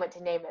the moment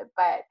to name it,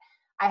 but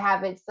I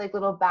have it's like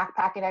little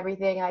backpack and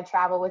everything, and I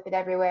travel with it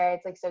everywhere.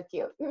 It's like so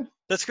cute.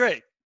 That's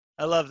great.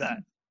 I love that.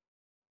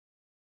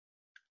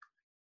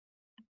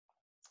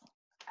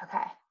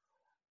 Okay.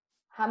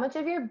 How much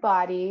of your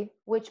body,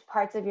 which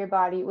parts of your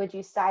body would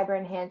you cyber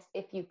enhance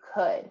if you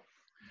could?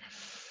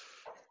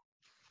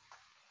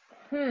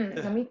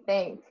 Let me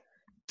think.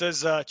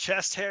 Does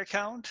chest hair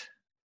count?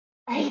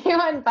 Are you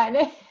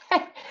unbuttoned?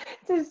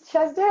 Does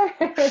Chester?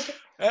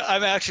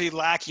 I'm actually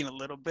lacking a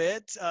little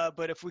bit,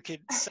 but if we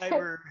could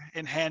cyber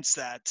enhance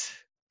that,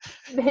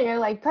 You're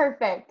like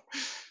perfect.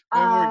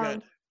 then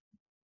we're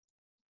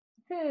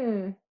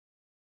good.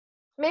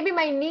 Maybe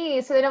my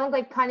knees so they don't look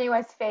like Kanye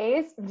West's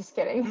face. I'm just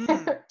kidding.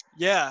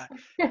 Yeah.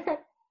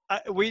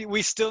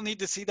 We still need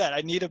to see that.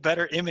 I need a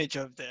better image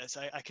of this.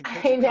 I can I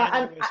picture know,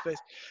 Kanye West's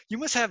face. You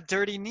must have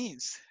dirty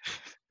knees.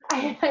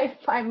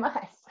 I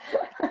must.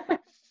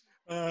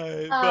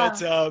 But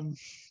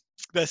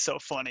that's so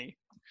funny.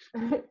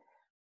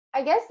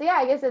 I guess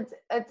it's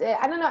it.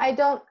 I don't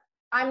know.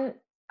 I'm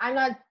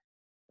not.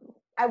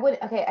 I would.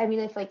 Okay. I mean,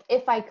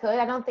 if I could,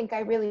 I don't think I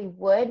really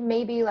would.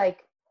 Maybe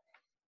like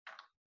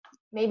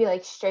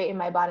straighten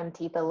my bottom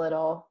teeth a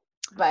little,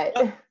 but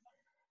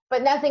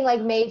but nothing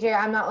like major.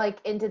 I'm not like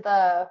into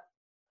the.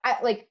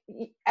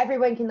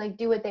 Everyone can like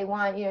do what they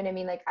want. You know what I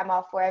mean? Like I'm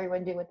all for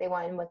everyone doing what they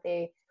want and what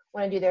they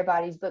want to do their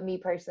bodies. But me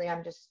personally,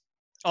 I'm just.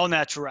 All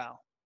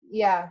natural.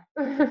 Yeah.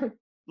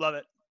 Love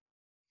it.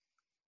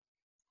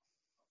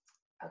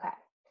 Okay.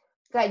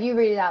 Good. You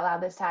read it out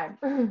loud this time.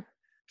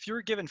 If you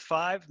were given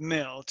 $5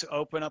 million to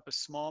open up a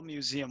small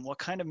museum, what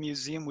kind of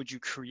museum would you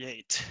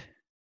create?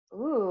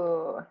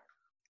 Ooh.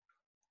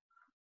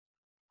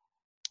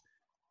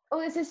 Oh,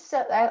 this is so.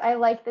 I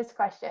like this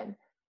question.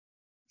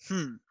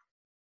 Okay.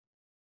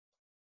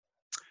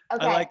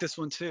 Okay. I like this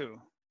one too.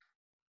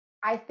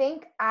 I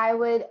think I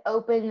would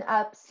open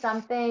up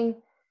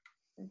something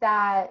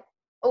that.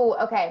 Oh,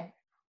 okay.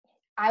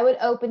 I would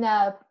open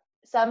up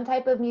some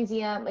type of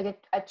museum, like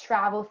a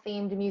travel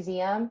themed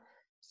museum.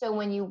 So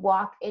when you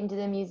walk into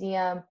the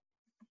museum,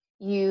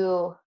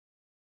 you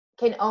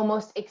can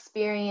almost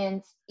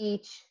experience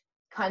each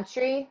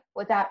country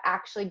without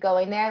actually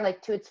going there,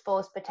 like to its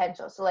fullest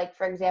potential. So like,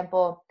 for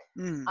example,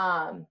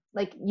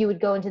 like you would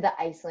go into the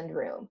Iceland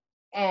room,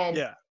 and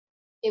Yeah.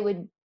 it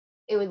would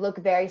look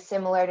very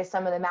similar to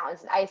some of the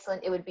mountains in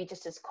Iceland. It would be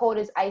just as cold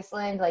as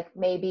Iceland. Like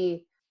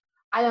maybe,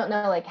 I don't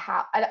know, like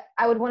how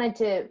I would want it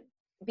to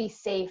be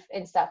safe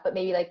and stuff, but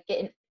maybe like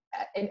get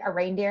a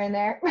reindeer in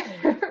there.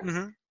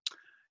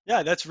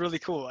 Yeah, that's really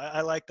cool.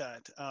 I like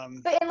that.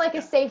 But in like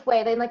a safe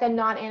way, in like a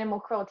non-animal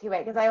cruelty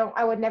way, because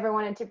I would never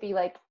want it to be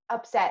like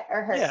upset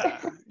or hurt. Yeah.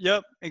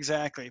 Yep.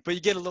 Exactly. But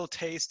you get a little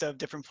taste of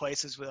different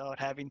places without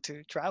having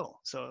to travel.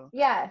 So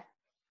Yeah.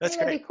 that's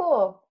That'd great. be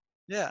cool.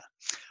 Yeah.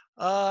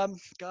 I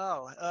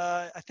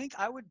think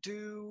I would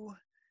do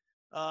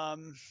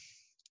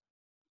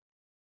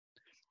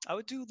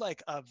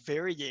like a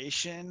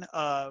variation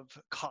of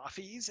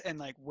coffees and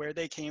like where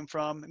they came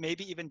from,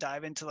 maybe even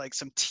dive into like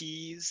some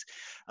teas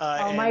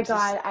Oh my and just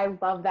God, I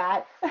love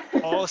that.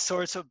 all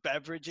sorts of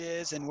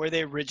beverages and where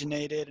they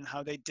originated and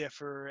how they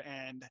differ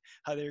and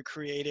how they were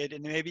created,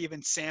 and maybe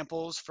even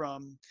samples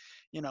from,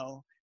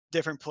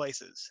 different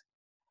places.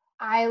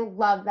 I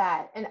love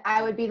that. And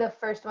I would be the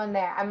first one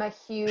there. I'm a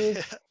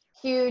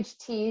huge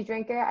tea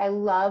drinker. I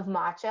love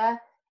matcha.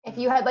 If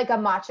you had like a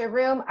matcha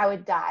room, I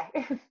would die.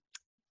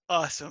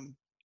 Awesome.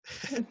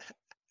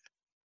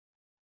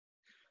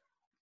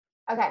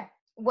 Okay.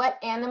 What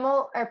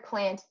animal or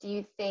plant do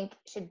you think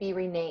should be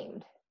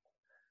renamed?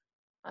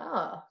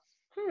 Oh.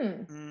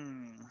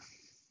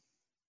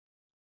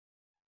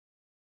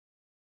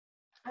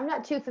 I'm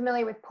not too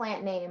familiar with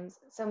plant names,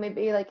 so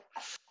maybe like.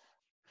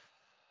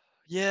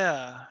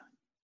 Yeah.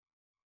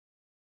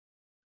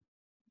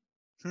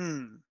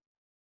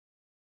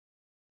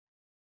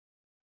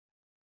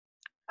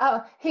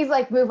 Oh, he's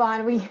like, move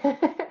on.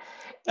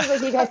 He's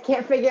like, you guys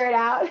can't figure it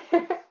out.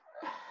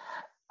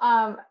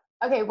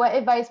 Okay, what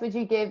advice would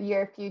you give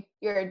your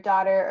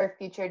daughter or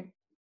future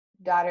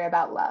daughter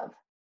about love?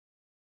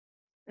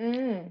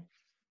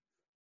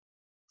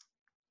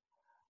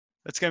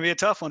 That's gonna be a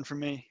tough one for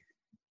me.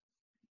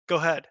 Go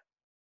ahead.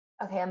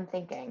 Okay, I'm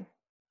thinking.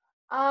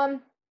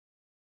 Um,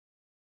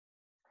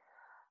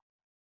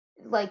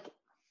 like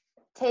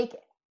take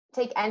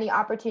take any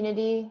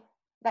opportunity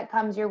that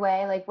comes your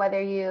way, like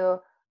whether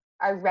you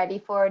are ready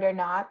for it or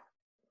not,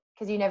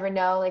 because you never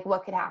know like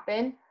what could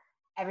happen.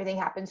 Everything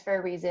happens for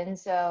a reason.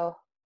 So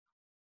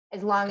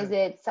as long Okay. as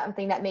it's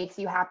something that makes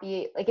you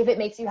happy, like if it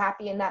makes you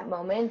happy in that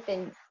moment,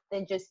 then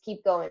just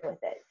keep going with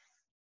it.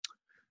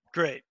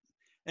 Great.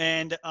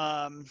 And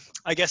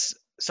I guess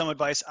some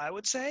advice I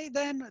would say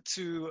then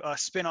to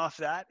spin off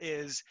that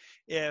is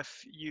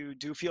if you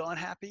do feel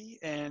unhappy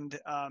and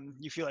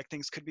you feel like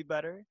things could be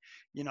better,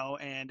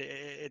 and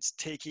it's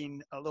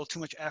taking a little too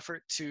much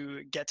effort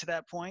to get to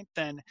that point,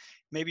 then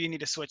maybe you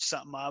need to switch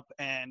something up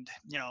and,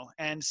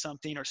 end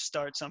something or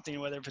start something,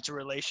 whether if it's a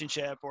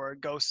relationship or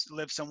go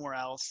live somewhere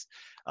else,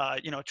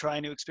 try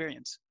a new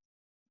experience.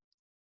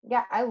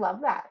 Yeah, I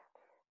love that.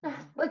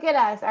 Mhm. Look at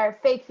us, our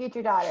fake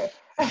future daughter.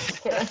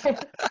 Just kidding.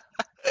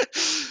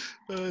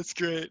 That's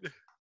great.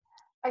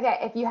 Okay,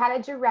 if you had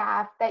a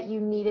giraffe that you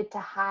needed to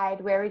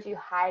hide, where would you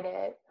hide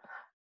it?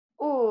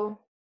 Ooh,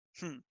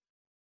 Hmm.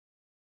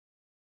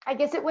 I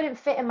guess it wouldn't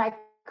fit in my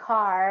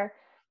car.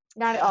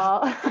 Not at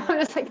all. I'm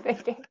just like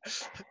thinking.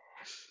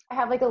 I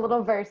have like a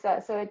little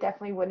Versa, so it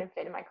definitely wouldn't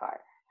fit in my car.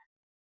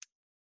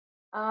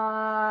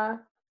 Uh,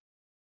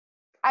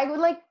 I would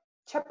like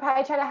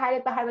probably try to hide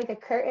it behind like a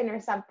curtain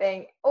or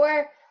something,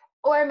 or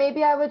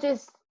maybe I would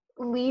just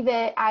leave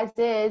it as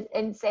is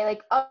and say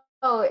like,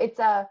 oh,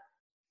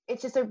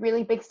 it's just a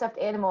really big stuffed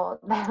animal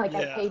that like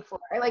I Yeah. paid for,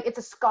 or like it's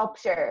a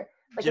sculpture,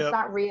 like it's Yep.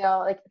 not real.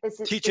 Like this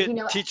is Teach like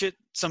it teach it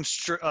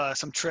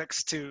some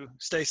tricks to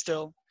stay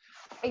still.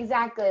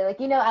 exactly like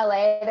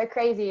LA, they're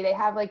crazy. They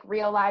have like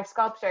real live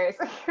sculptures.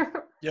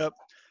 Yep.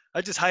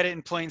 I just hide it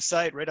in plain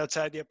sight right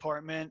outside the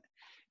apartment.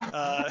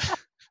 Uh,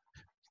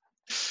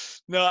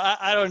 no,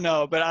 I don't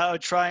know, but I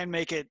would try and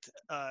make it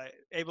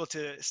able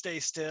to stay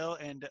still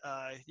and,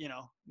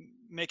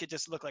 make it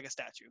just look like a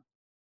statue.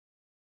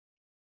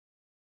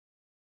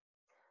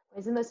 What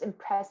is the most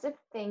impressive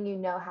thing you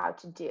know how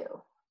to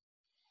do?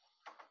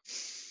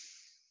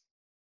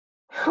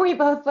 We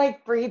both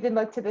like breathe and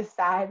look to the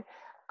side.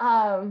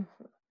 Um,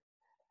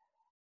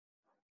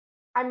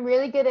 I'm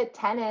really good at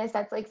tennis.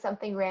 That's like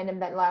something random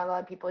that a lot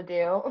of people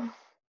do.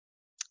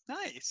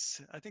 Nice.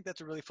 I think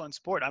that's a really fun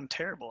sport. I'm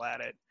terrible at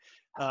it,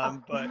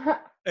 Oh, but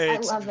I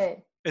it's love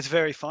it. it's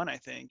very fun, I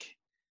think.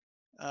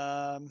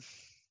 Um,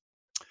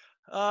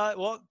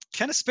 well,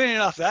 kind of spinning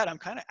off that, I'm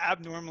kind of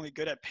abnormally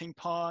good at ping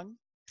pong.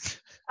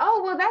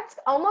 Oh, well, that's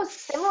almost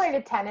similar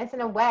to tennis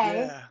in a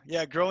way.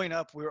 Yeah. Growing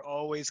up, we were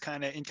always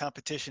kind of in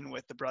competition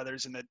with the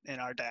brothers and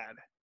our dad.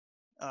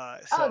 Oh,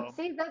 So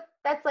see,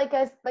 that's like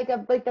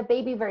the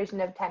baby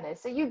version of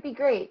tennis. So you'd be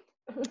great.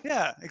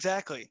 yeah,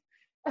 exactly.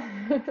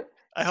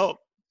 I hope.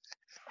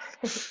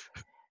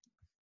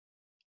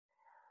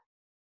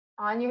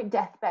 On your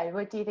deathbed,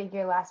 what do you think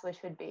your last wish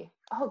would be?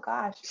 Oh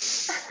gosh.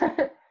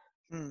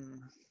 Hmm.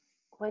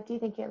 What do you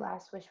think your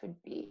last wish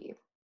would be?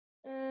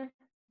 Mm,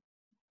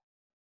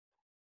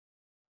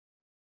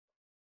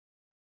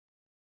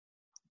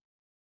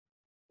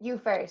 you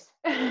first.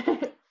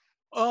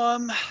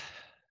 Um,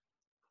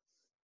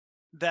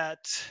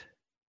 that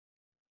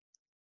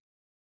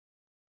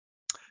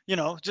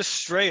just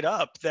straight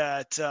up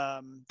that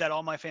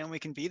all my family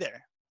can be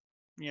there.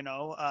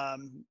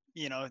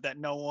 That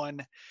no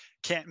one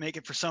can't make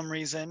it for some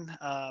reason.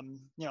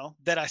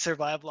 That I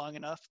survive long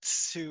enough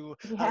to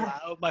Yeah,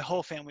 allow my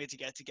whole family to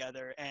get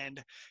together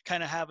and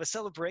kind of have a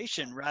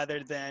celebration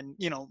rather than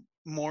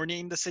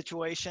mourning the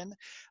situation.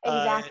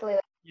 Uh, exactly.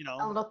 you A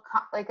know, little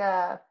like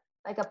a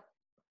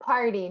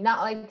party,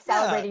 not like yeah,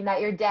 celebrating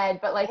that you're dead,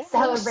 but like almost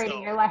celebrating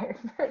though. your life.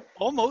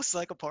 Almost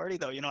like a party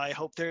though. I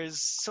hope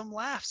there's some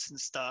laughs and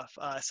stuff.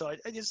 So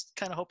I just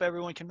kind of hope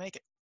everyone can make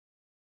it.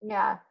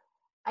 Yeah.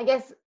 I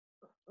guess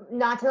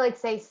not to like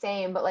say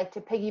same, but like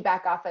to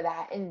piggyback off of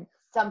that and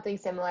something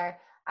similar,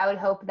 I would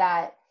hope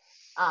that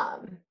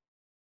um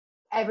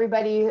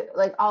everybody,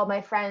 like all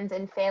my friends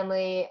and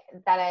family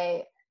that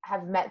I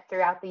have met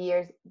throughout the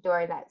years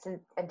during that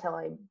since until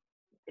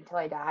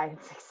I die,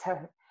 so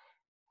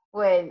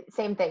would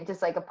same thing,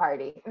 just like a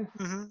party.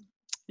 Hmm.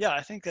 Yeah,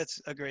 I think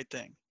that's a great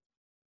thing.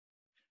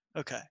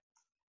 Okay.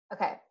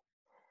 Okay.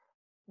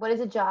 What is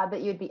a job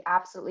that you'd be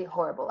absolutely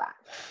horrible at?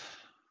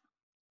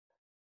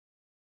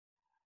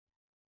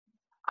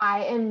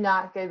 I am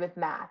not good with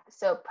math,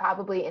 so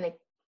probably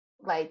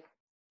like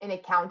an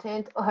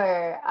accountant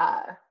or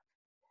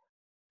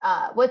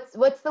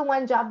what's the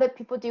one job that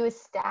people do is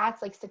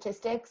stats, like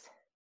statistics?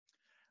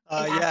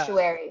 An Yeah.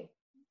 actuary.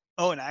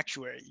 Oh, an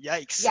actuary.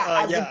 Yikes.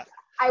 Yeah, Yeah,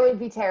 I would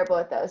be terrible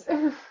at those.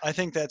 I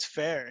think that's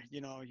fair.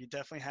 You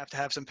definitely have to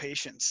have some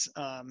patience,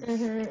 Hmm.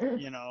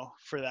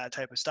 for that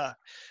type of stuff.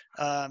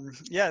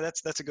 Yeah,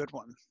 that's a good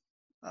one.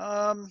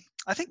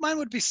 I think mine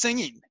would be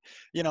singing.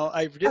 Oh,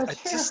 I true.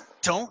 just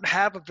don't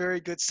have a very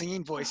good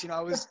singing voice.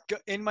 I was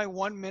in my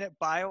 1 minute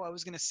bio, I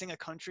was gonna sing a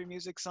country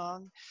music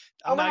song.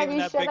 Oh I'm my not God, even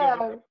you that should big of.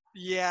 have.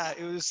 Yeah,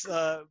 it was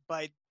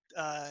by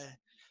uh,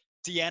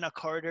 Deanna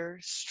Carter,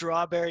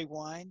 Strawberry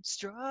Wine.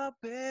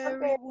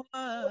 Strawberry Wine.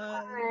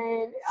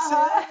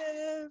 Uh-huh.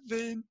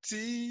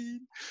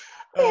 17.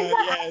 It's not Yeah,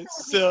 absolutely-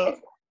 so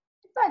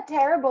it's not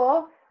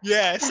terrible.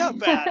 yeah, it's not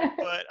bad,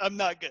 but I'm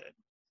not good.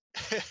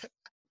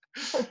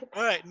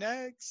 All right,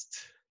 next.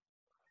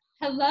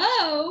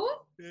 Hello.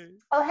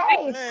 Oh,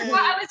 hey. Hey. Well,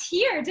 I was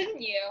here,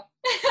 didn't you?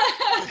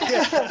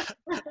 Yeah.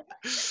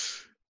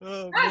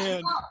 Oh Gosh,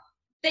 man. well,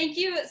 thank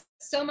you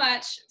so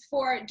much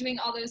for doing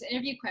all those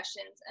interview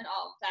questions and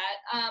all of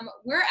that.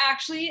 We're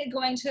actually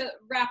going to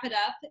wrap it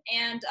up,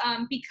 and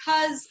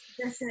because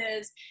this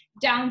is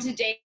down to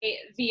date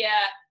via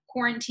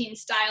quarantine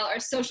style or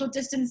social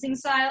distancing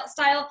style,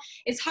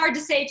 it's hard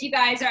to say if you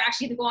guys are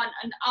actually going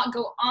to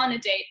go on a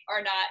date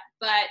or not.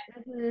 But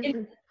Mhm.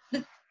 in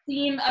the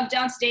theme of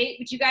down to date,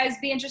 would you guys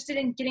be interested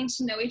in getting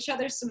to know each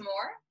other some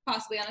more,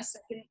 possibly on a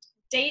second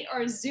date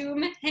or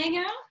Zoom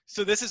hangout?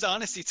 So this is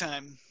honesty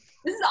time.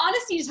 This is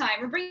honesty time.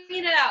 We're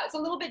bringing it out. It's a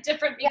little bit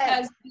different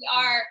because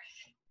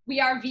we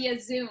are via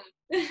Zoom.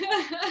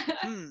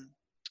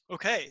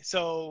 Okay,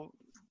 so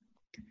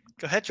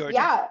go ahead,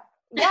 Georgia.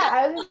 Yeah,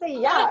 I was gonna say,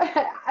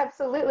 yeah,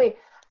 absolutely.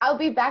 I'll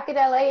be back in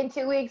LA in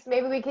 2 weeks.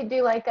 Maybe we could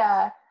do like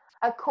a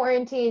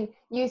quarantine.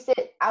 You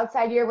sit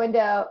outside your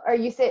window, or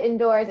you sit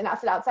indoors and I'll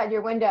sit outside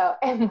your window,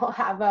 and we'll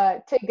have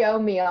a to-go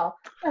meal.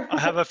 I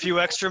have a few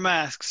extra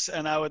masks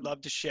and I would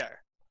love to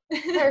share.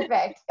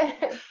 Perfect.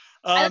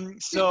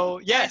 So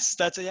yes,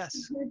 that's a yes.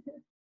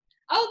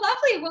 Oh,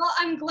 lovely. Well,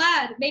 I'm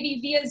glad.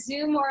 Maybe via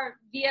Zoom or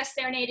via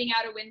serenading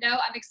out a window.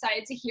 I'm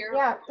excited to hear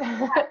Yeah. what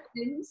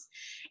happens.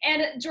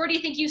 And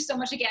Jordy, thank you so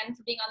much again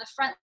for being on the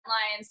front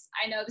lines.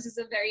 I know this is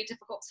a very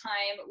difficult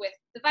time with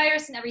the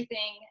virus and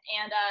everything.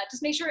 And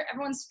just make sure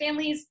everyone's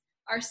families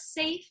are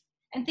safe.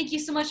 And thank you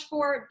so much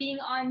for being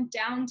on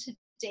Down to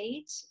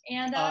Date.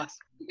 And Awesome.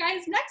 you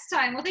guys next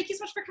time. Well, thank you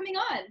so much for coming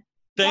on.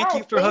 Thank you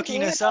Yes, for thank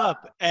hooking you. us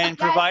up and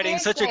Yeah, providing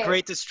such a seriously.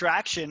 great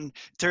distraction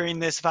during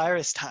this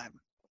virus time.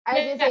 I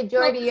was gonna say,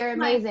 Jordy, you're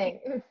amazing.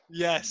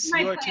 Yes,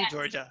 My you are too, plan.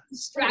 Georgia.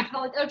 Distract.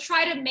 I'll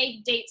try to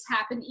make dates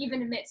happen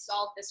even amidst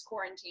all of this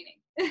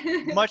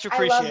quarantining. Much I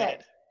love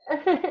appreciated.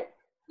 it.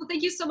 Well,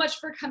 thank you so much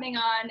for coming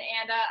on,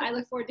 and I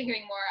look forward to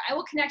hearing more. I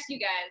will connect you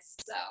guys,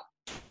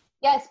 so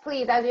Yes,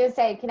 please. I was gonna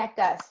say, connect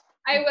us.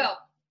 I will.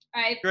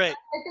 All right. Great.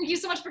 Thank you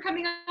so much for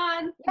coming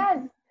on.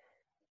 Yes.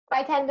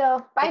 Bye,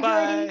 Kendall. Bye,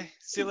 Jordy. Bye.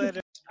 See you later.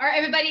 All right,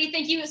 everybody,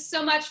 thank you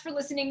so much for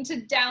listening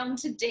to Down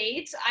to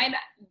Date. I'm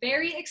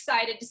very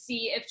excited to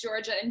see if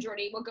Georgia and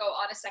Jordy will go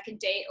on a second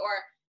date, or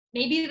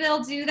maybe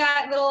they'll do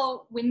that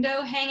little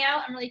window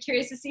hangout. I'm really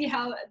curious to see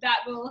how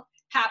that will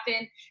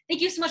happen. Thank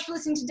you so much for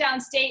listening to Down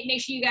to Date.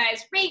 Make sure you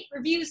guys rate,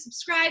 review,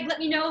 subscribe. Let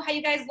me know how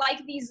you guys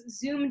like these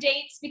Zoom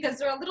dates, because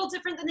they're a little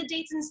different than the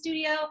dates in the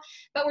studio,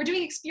 but we're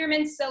doing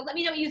experiments, so let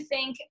me know what you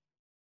think.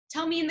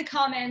 Tell me in the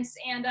comments,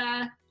 and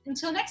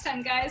until next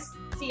time, guys.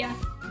 See ya.